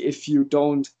obviously, if you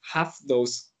don't have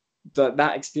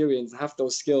that experience, have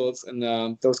those skills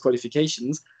and those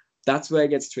qualifications, that's where it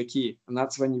gets tricky, and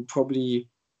that's when you probably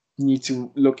need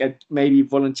to look at maybe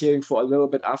volunteering for a little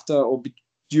bit after or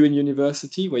during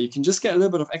university, where you can just get a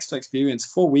little bit of extra experience.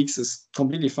 4 weeks is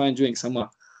completely fine during summer,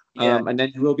 yeah. and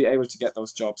then you will be able to get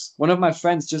those jobs. One of my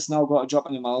friends just now got a job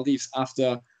in the Maldives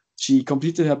after she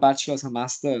completed her bachelor's, her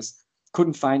master's,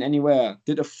 couldn't find anywhere,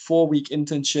 did a 4 week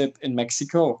internship in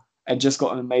Mexico and just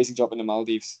got an amazing job in the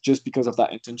Maldives just because of that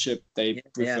internship. They Yeah,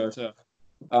 yeah. referred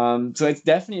her. So it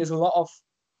definitely is a lot of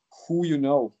who you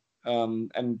know,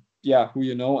 and yeah, who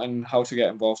you know and how to get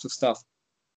involved with stuff.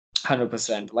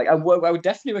 100%. Like I would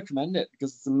definitely recommend it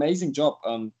because it's an amazing job.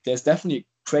 There's definitely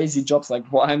crazy jobs like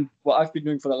what I've been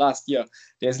doing for the last year.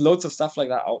 There's loads of stuff like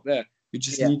that out there. You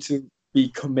just Yeah. need to be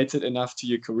committed enough to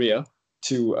your career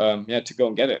to go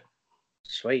and get it.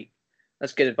 Sweet.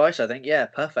 That's good advice, I think. Yeah,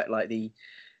 perfect.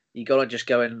 You gotta just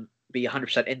go and be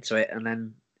 100% into it, and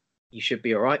then you should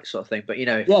be all right, sort of thing. But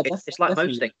Yeah, it's like most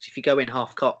definitely. things. If you go in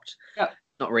half cocked, Yeah,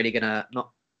 not normally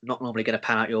gonna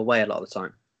pan out your way a lot of the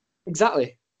time.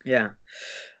 exactly. Yeah.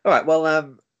 All right. Well,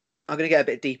 I'm gonna get a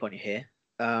bit deep on you here.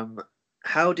 Um,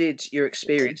 how did your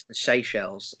experience in the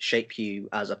Seychelles shape you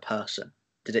as a person?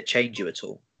 Did it change you at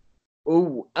all?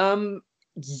 Oh,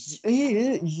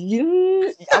 yeah,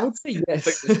 I would say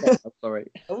yes. I'm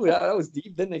sorry. Oh, that was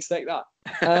deep. Didn't expect that.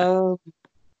 Um,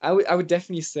 I would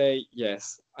definitely say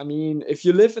yes. I mean, if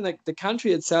you live in the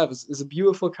country itself is a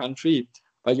beautiful country,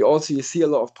 but you see a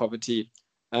lot of poverty.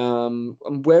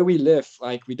 And where we live,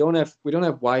 like we don't have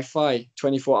Wi-Fi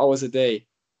 24 hours a day.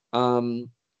 Um,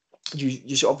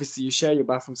 you should obviously you share your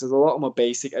bathrooms. There's a lot more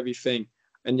basic everything,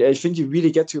 and I think you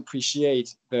really get to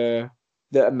appreciate the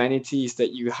amenities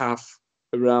that you have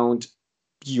around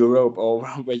Europe or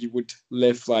around where you would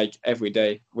live like every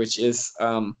day, which is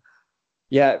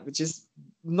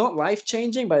not life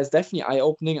changing, but it's definitely eye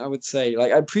opening. I would say,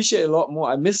 like I appreciate it a lot more.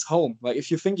 I miss home. Like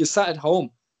if you think you sat at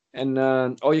home and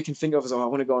all you can think of is, oh, I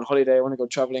want to go on holiday, I want to go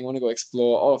traveling, I want to go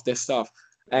explore, all of this stuff.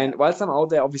 Yeah. And whilst I'm out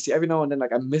there, obviously every now and then,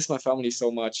 like I miss my family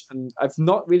so much, and I've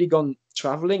not really gone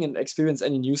traveling and experienced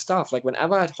any new stuff. Like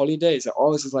whenever I had holidays, I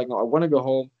always was like, no, I want to go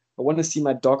home. I want to see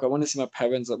my dog. I want to see my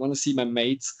parents. I want to see my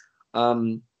mates.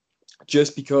 Um,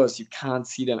 just because you can't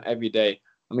see them every day.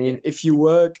 I Yeah. mean, if you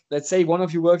work, let's say one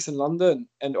of you works in London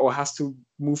and or has to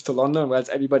move to London, whereas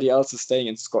everybody else is staying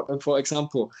in Scotland, for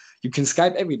example, you can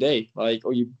Skype every day, like,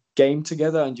 or you game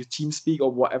together and you team speak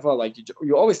or whatever. Like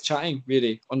you're always chatting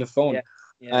really on the phone. Yeah.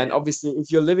 Yeah. And Yeah. obviously,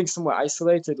 if you're living somewhere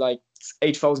isolated, like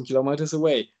 8,000 kilometers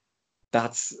away,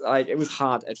 that's like it was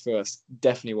hard at first.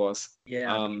 Definitely was.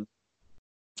 Yeah. Um,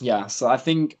 yeah, so I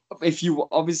think if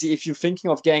you're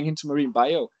thinking of getting into marine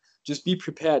bio, just be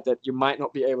prepared that you might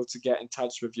not be able to get in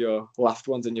touch with your loved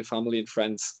ones and your family and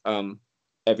friends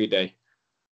every day,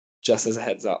 just as a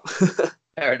heads up.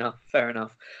 Fair enough. Fair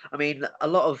enough. I mean,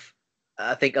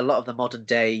 I think a lot of the modern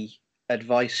day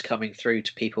advice coming through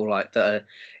to people like that are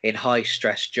in high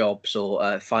stress jobs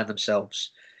or find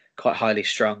themselves quite highly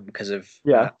strung because of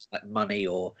Yeah, like money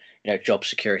or job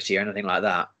security or anything like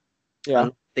that. A yeah,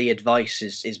 the advice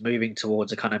is moving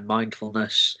towards a kind of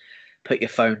mindfulness, put your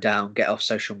phone down, get off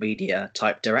social media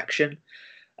type direction.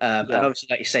 And Yeah. obviously,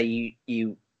 like you say,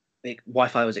 the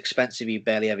Wi-Fi was expensive. You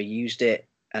barely ever used it,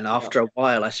 and Yeah. after a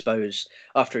while, I suppose,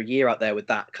 after a year out there with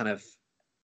that kind of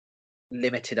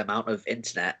limited amount of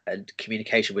internet and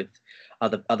communication with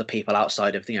other people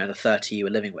outside of the 30 you were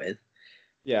living with,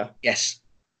 Yeah. yes,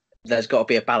 there's got to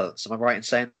be a balance. Am I right in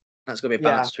saying there's got to be a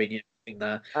Yeah. balance between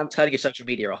Um, turning your social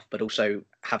media off, but also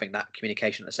having that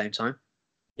communication at the same time?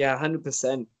 yeah,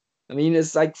 100%. I mean,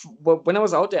 it's like when I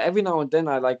was out there, every now and then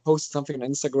I like posted something on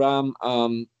Instagram.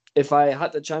 If I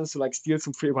had the chance to like steal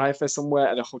some free Wi-Fi somewhere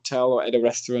at a hotel or at a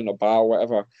restaurant or bar or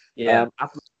whatever, Yeah,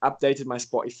 updated my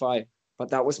Spotify. But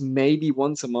that was maybe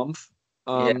once a month.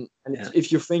 yeah, And yeah,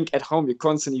 if you think at home, you're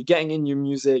constantly getting in new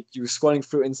music, you're scrolling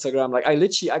through Instagram. Like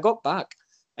I got back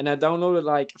and I downloaded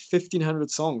like 1,500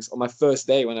 songs on my first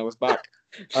day when I was back.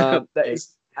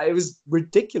 It was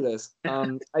ridiculous.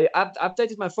 I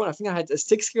updated my phone. I think I had a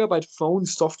 6 GB phone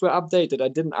software update that I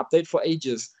didn't update for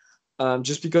ages,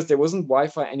 just because there wasn't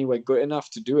Wi-Fi anywhere good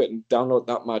enough to do it and download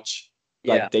that much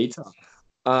yeah, like data.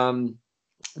 Um,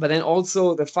 but then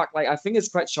also the fact, like, I think it's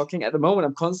quite shocking at the moment.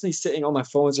 I'm constantly sitting on my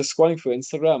phone, just scrolling through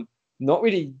Instagram, not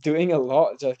really doing a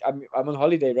lot. Just I'm on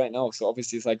holiday right now, so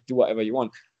obviously it's like do whatever you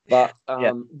want. But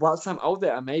yeah, whilst I'm out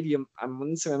there, I'm on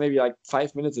Instagram maybe like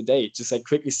 5 minutes a day, just like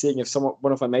quickly seeing if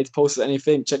one of my mates posted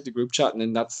anything, check the group chat, and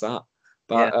then that's that.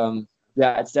 yeah, But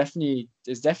yeah, it's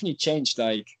definitely changed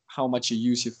like how much you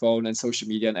use your phone and social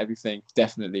media and everything.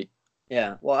 Definitely.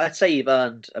 yeah. Well, I'd say you've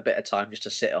earned a bit of time just to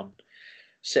sit on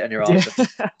your Yeah. ass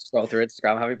and scroll through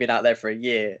Instagram, having been out there for a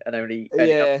year and only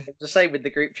Yeah. it's the same with the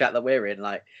group chat that we're in.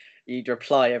 Like you'd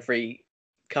reply every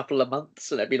couple of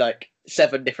months, and it'd be like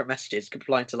 7 different messages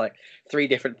replying to like 3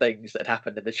 different things that had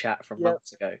happened in the chat from Yeah.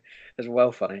 months ago. It was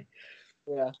well funny.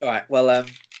 Yeah. All right, well,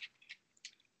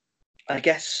 I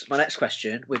guess my next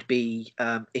question would be,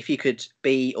 if you could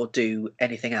be or do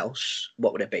anything else,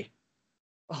 what would it be?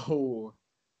 Oh.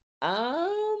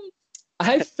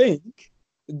 I think,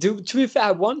 to be fair,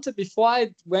 I wanted before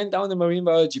I went down the marine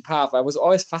biology path, I was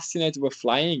always fascinated with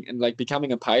flying and like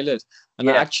becoming a pilot. And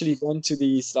I Yeah, actually went to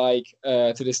these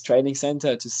to this training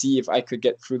center to see if I could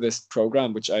get through this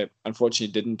program, which I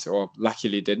unfortunately didn't, or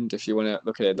luckily didn't, if you want to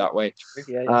look at it that way.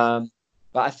 yeah, yeah, Um,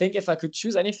 but I think if I could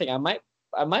choose anything, I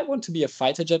might want to be a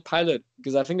fighter jet pilot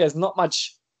because I think there's not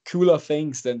much cooler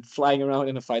things than flying around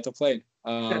in a fighter plane.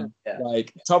 yeah,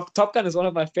 Like Top Gun is one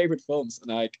of my favorite films,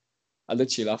 and I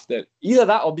literally loved it. Either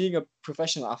that or being a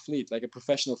professional athlete, like a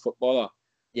professional footballer,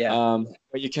 yeah,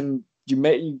 where you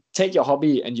take your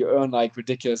hobby and you earn like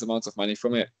ridiculous amounts of money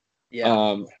from it.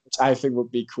 yeah. Which I think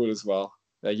would be cool as well.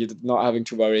 Like you're not having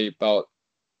to worry about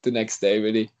the next day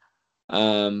really.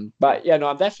 But yeah, no,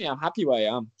 I'm happy where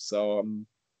I am. So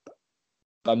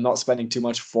I'm not spending too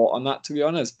much thought on that, to be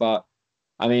honest. But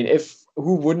I mean, if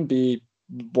who wouldn't be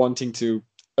wanting to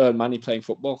earn money playing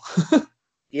football?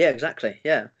 Yeah, exactly.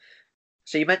 Yeah.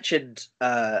 So you mentioned,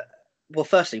 well,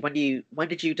 firstly, when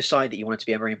did you decide that you wanted to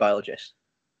be a marine biologist?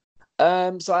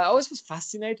 So I always was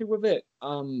fascinated with it.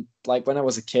 Like when I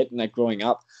was a kid and like growing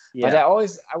up. But Yeah,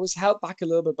 I was held back a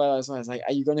little bit by I was like,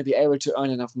 are you going to be able to earn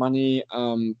enough money?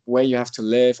 Where you have to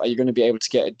live? Are you going to be able to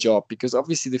get a job? Because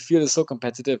obviously the field is so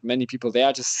competitive. Many people they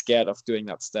are just scared of doing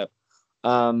that step.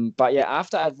 But yeah,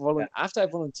 yeah, after I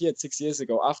volunteered 6 years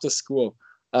ago after school,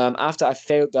 after I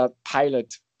failed that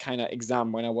pilot kind of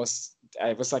exam when I was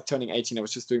like turning 18, I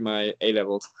was just doing my A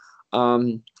levels.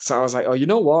 So I was like, oh, you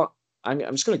know what? I'm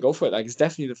just gonna go for it. Like it's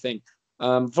definitely the thing.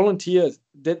 Volunteered,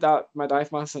 did that, my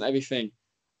dive master and everything,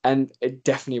 and it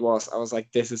definitely was. I was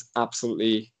like, this is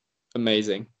absolutely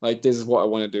amazing. Like this is what I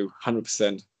want to do,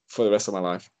 100% for the rest of my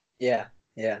life. yeah,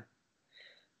 yeah.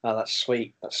 Oh, that's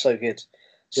sweet. That's so good.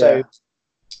 So Yeah,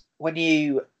 when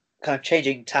you kind of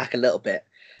changing tack a little bit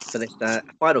for this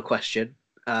final question,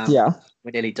 yeah,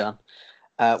 we're nearly done.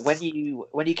 When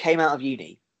you came out of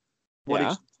uni,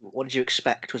 yeah. what did you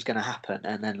expect was going to happen,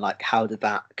 and then like how did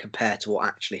that compare to what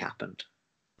actually happened?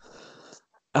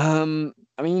 I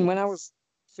mean, when I was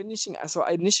finishing, so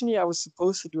initially I was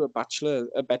supposed to do a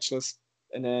bachelor's,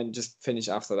 and then just finish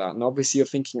after that. And obviously, you're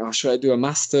thinking, oh, should I do a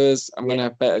master's? I'm Yeah, gonna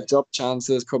have better job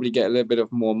chances, probably get a little bit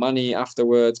of more money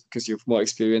afterwards because you have more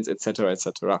experience, etc.,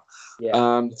 etc.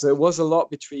 yeah, So it was a lot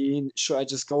between should I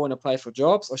just go and apply for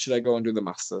jobs or should I go and do the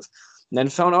master's? And then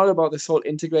found out about this whole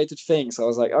integrated thing. So I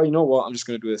was like, oh, you know what? I'm just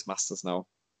gonna do this master's now.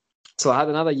 So I had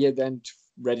another year then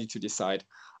ready to decide.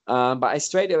 But I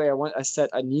straight away I said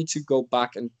I need to go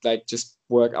back and like just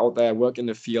work out there, work in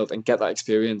the field, and get that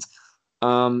experience.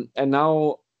 And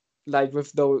now, like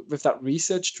with that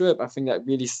research trip, I think that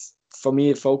really for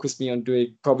me, it focused me on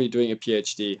probably doing a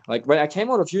PhD. Like when I came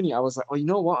out of uni, I was like, oh, you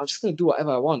know what? I'm just gonna do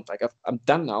whatever I want. Like I'm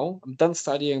done now. I'm done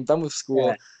studying. I'm done with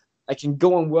school. I can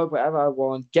go and work wherever I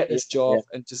want, get this job,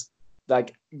 and just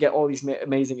like get all these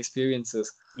amazing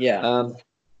experiences.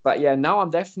 But yeah, now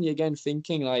I'm definitely again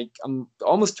thinking, like, I'm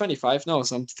almost 25 now,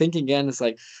 so I'm thinking again, it's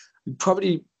like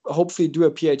probably hopefully do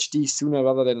a PhD sooner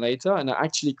rather than later. And I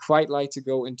actually quite like to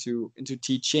go into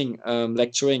teaching,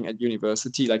 lecturing at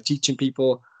university, like teaching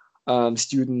people,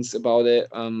 students about it,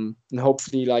 and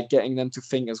hopefully like getting them to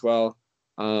think as well,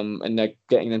 and like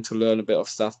getting them to learn a bit of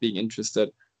stuff, being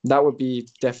interested. That would be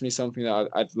definitely something that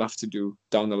I'd love to do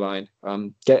down the line.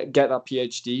 Get a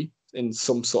PhD in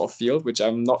some sort of field, which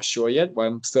I'm not sure yet, but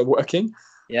I'm still working.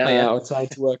 Or trying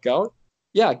to work out.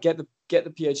 Yeah, get the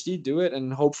PhD, do it,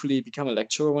 and hopefully become a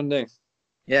lecturer one day.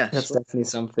 Yeah, that's definitely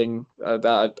something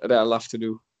that I love to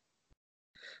do.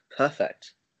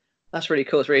 Perfect. That's really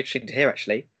cool. It's really interesting to hear,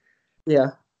 actually.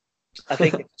 Yeah. I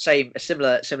think a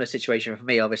similar situation for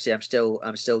me. Obviously, I'm still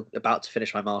about to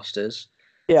finish my masters.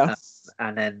 Yeah.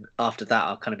 And then after that,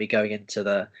 I'll kind of be going into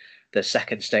the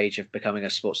second stage of becoming a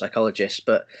sports psychologist.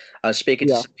 But I was speaking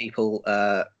to some people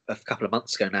a couple of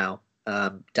months ago now,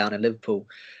 down in Liverpool,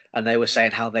 and they were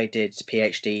saying how they did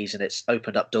PhDs, and it's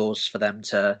opened up doors for them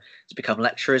to become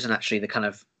lecturers. And actually,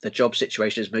 the job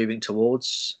situation is moving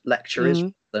towards lecturers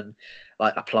than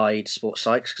like applied sports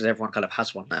psychs, because everyone kind of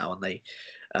has one now, and they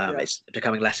it's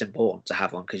becoming less important to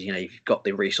have one because you've got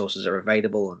the resources that are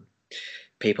available, and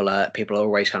people are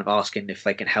always kind of asking if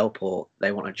they can help or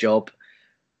they want a job.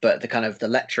 But the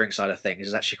lecturing side of things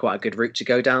is actually quite a good route to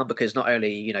go down, because not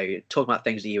only you're talking about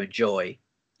things that you enjoy,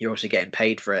 you're also getting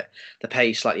paid for it. The pay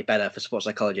is slightly better for sports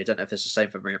psychology. I don't know if it's the same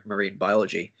for marine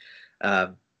biology,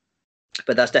 but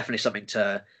that's definitely something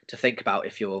to think about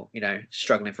if you're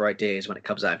struggling for ideas when it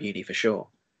comes out of uni, for sure.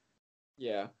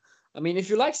 Yeah, I mean, if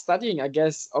you like studying, I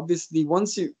guess obviously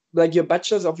once you like your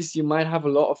bachelor's, obviously you might have a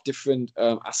lot of different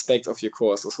aspects of your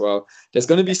course as well. There's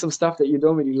going to be some stuff that you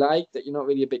don't really like, that you're not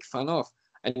really a big fan of,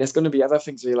 and there's going to be other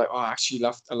things where you're like, oh,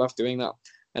 I love doing that.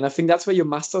 And I think that's where your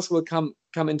masters will come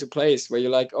into place, where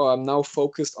you're like, oh, I'm now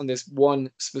focused on this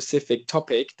one specific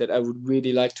topic that I would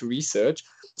really like to research.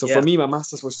 So for me, my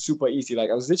masters was super easy. Like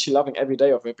I was literally loving every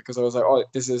day of it, because I was like, oh,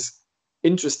 this is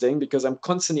interesting, because I'm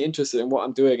constantly interested in what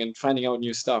I'm doing and finding out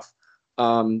new stuff.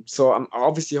 So I'm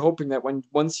obviously hoping that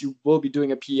once you will be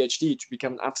doing a PhD, to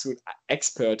become an absolute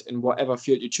expert in whatever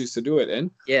field you choose to do it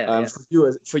in.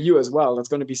 For you as well, that's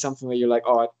going to be something where you're like,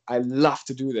 oh, I love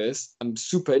to do this. I'm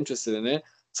super interested in it.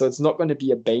 So it's not going to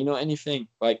be a bane or anything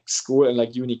like school and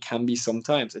like uni can be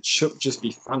sometimes. It should just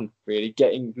be fun, really,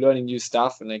 learning new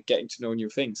stuff and like getting to know new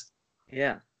things.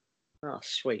 Yeah. Oh,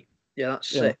 sweet. Yeah, that's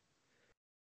sick.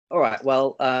 All right.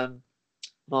 Well,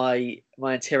 my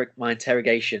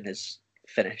interrogation is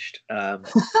finished.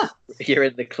 You're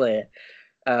in the clear.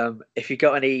 If you've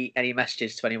got any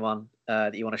messages to anyone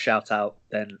that you want to shout out,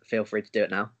 then feel free to do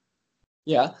it now.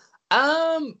 Yeah.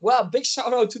 Well, big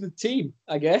shout out to the team,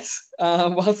 I guess.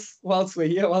 Whilst we're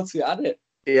here, whilst we're at it.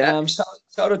 Yeah. Shout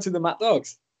out to the Mad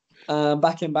Dogs.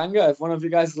 Back in Bangor. If one of you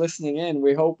guys is listening in,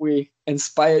 we hope we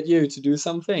inspired you to do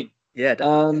something. Yeah,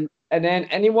 definitely. And then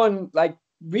anyone like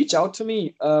reach out to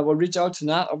me, or reach out to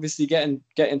Nat. Obviously, get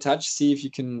in touch. See if you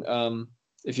can,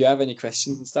 if you have any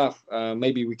questions and stuff.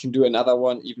 Maybe we can do another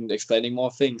one, even explaining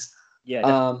more things. Yeah.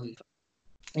 Definitely.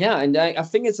 Yeah, and I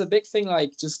think it's a big thing.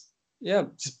 Like just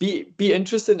be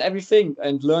interested in everything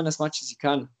and learn as much as you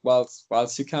can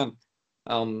whilst you can.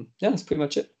 That's pretty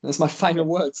much it. That's my final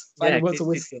words. Final words of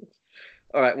wisdom.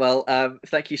 All right. Well,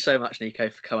 thank you so much, Nico,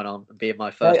 for coming on and being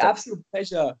my first. Absolute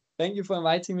pleasure. Thank you for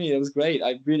inviting me. It was great.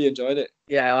 I really enjoyed it.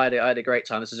 Yeah, I had a great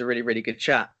time. This was a really, really good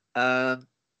chat. I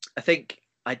think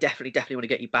I definitely want to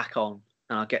get you back on,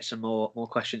 and I'll get some more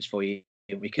questions for you.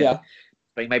 And we can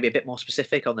be maybe a bit more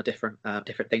specific on the different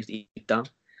things that you've done.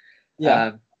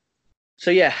 Yeah. So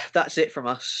yeah, that's it from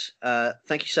us.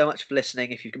 Thank you so much for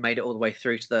listening. If you've made it all the way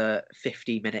through to the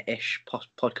 50-minute-ish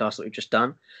podcast that we've just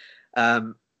done.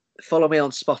 Follow me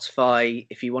on Spotify.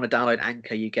 If you want to download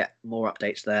Anchor, you get more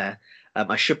updates there.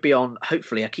 I should be on,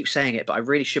 hopefully, I keep saying it, but I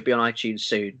really should be on iTunes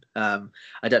soon.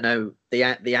 I don't know, the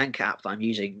Anchor app that I'm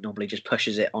using normally just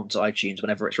pushes it onto iTunes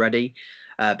whenever it's ready,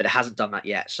 but it hasn't done that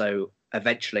yet. So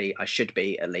eventually I should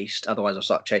be, at least. Otherwise I'll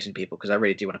start chasing people, because I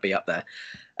really do want to be up there.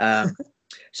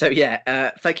 So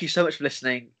yeah, thank you so much for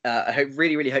listening. I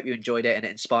really hope you enjoyed it and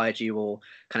it inspired you or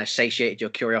kind of satiated your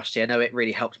curiosity. I know it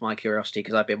really helped my curiosity,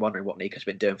 because I've been wondering what Nico's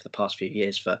been doing for the past few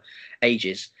years for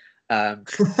ages.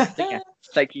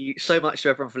 Thank you so much to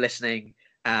everyone for listening,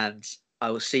 and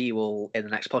I will see you all in the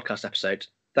next podcast episode.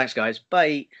 Thanks, guys.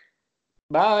 Bye.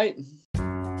 Bye.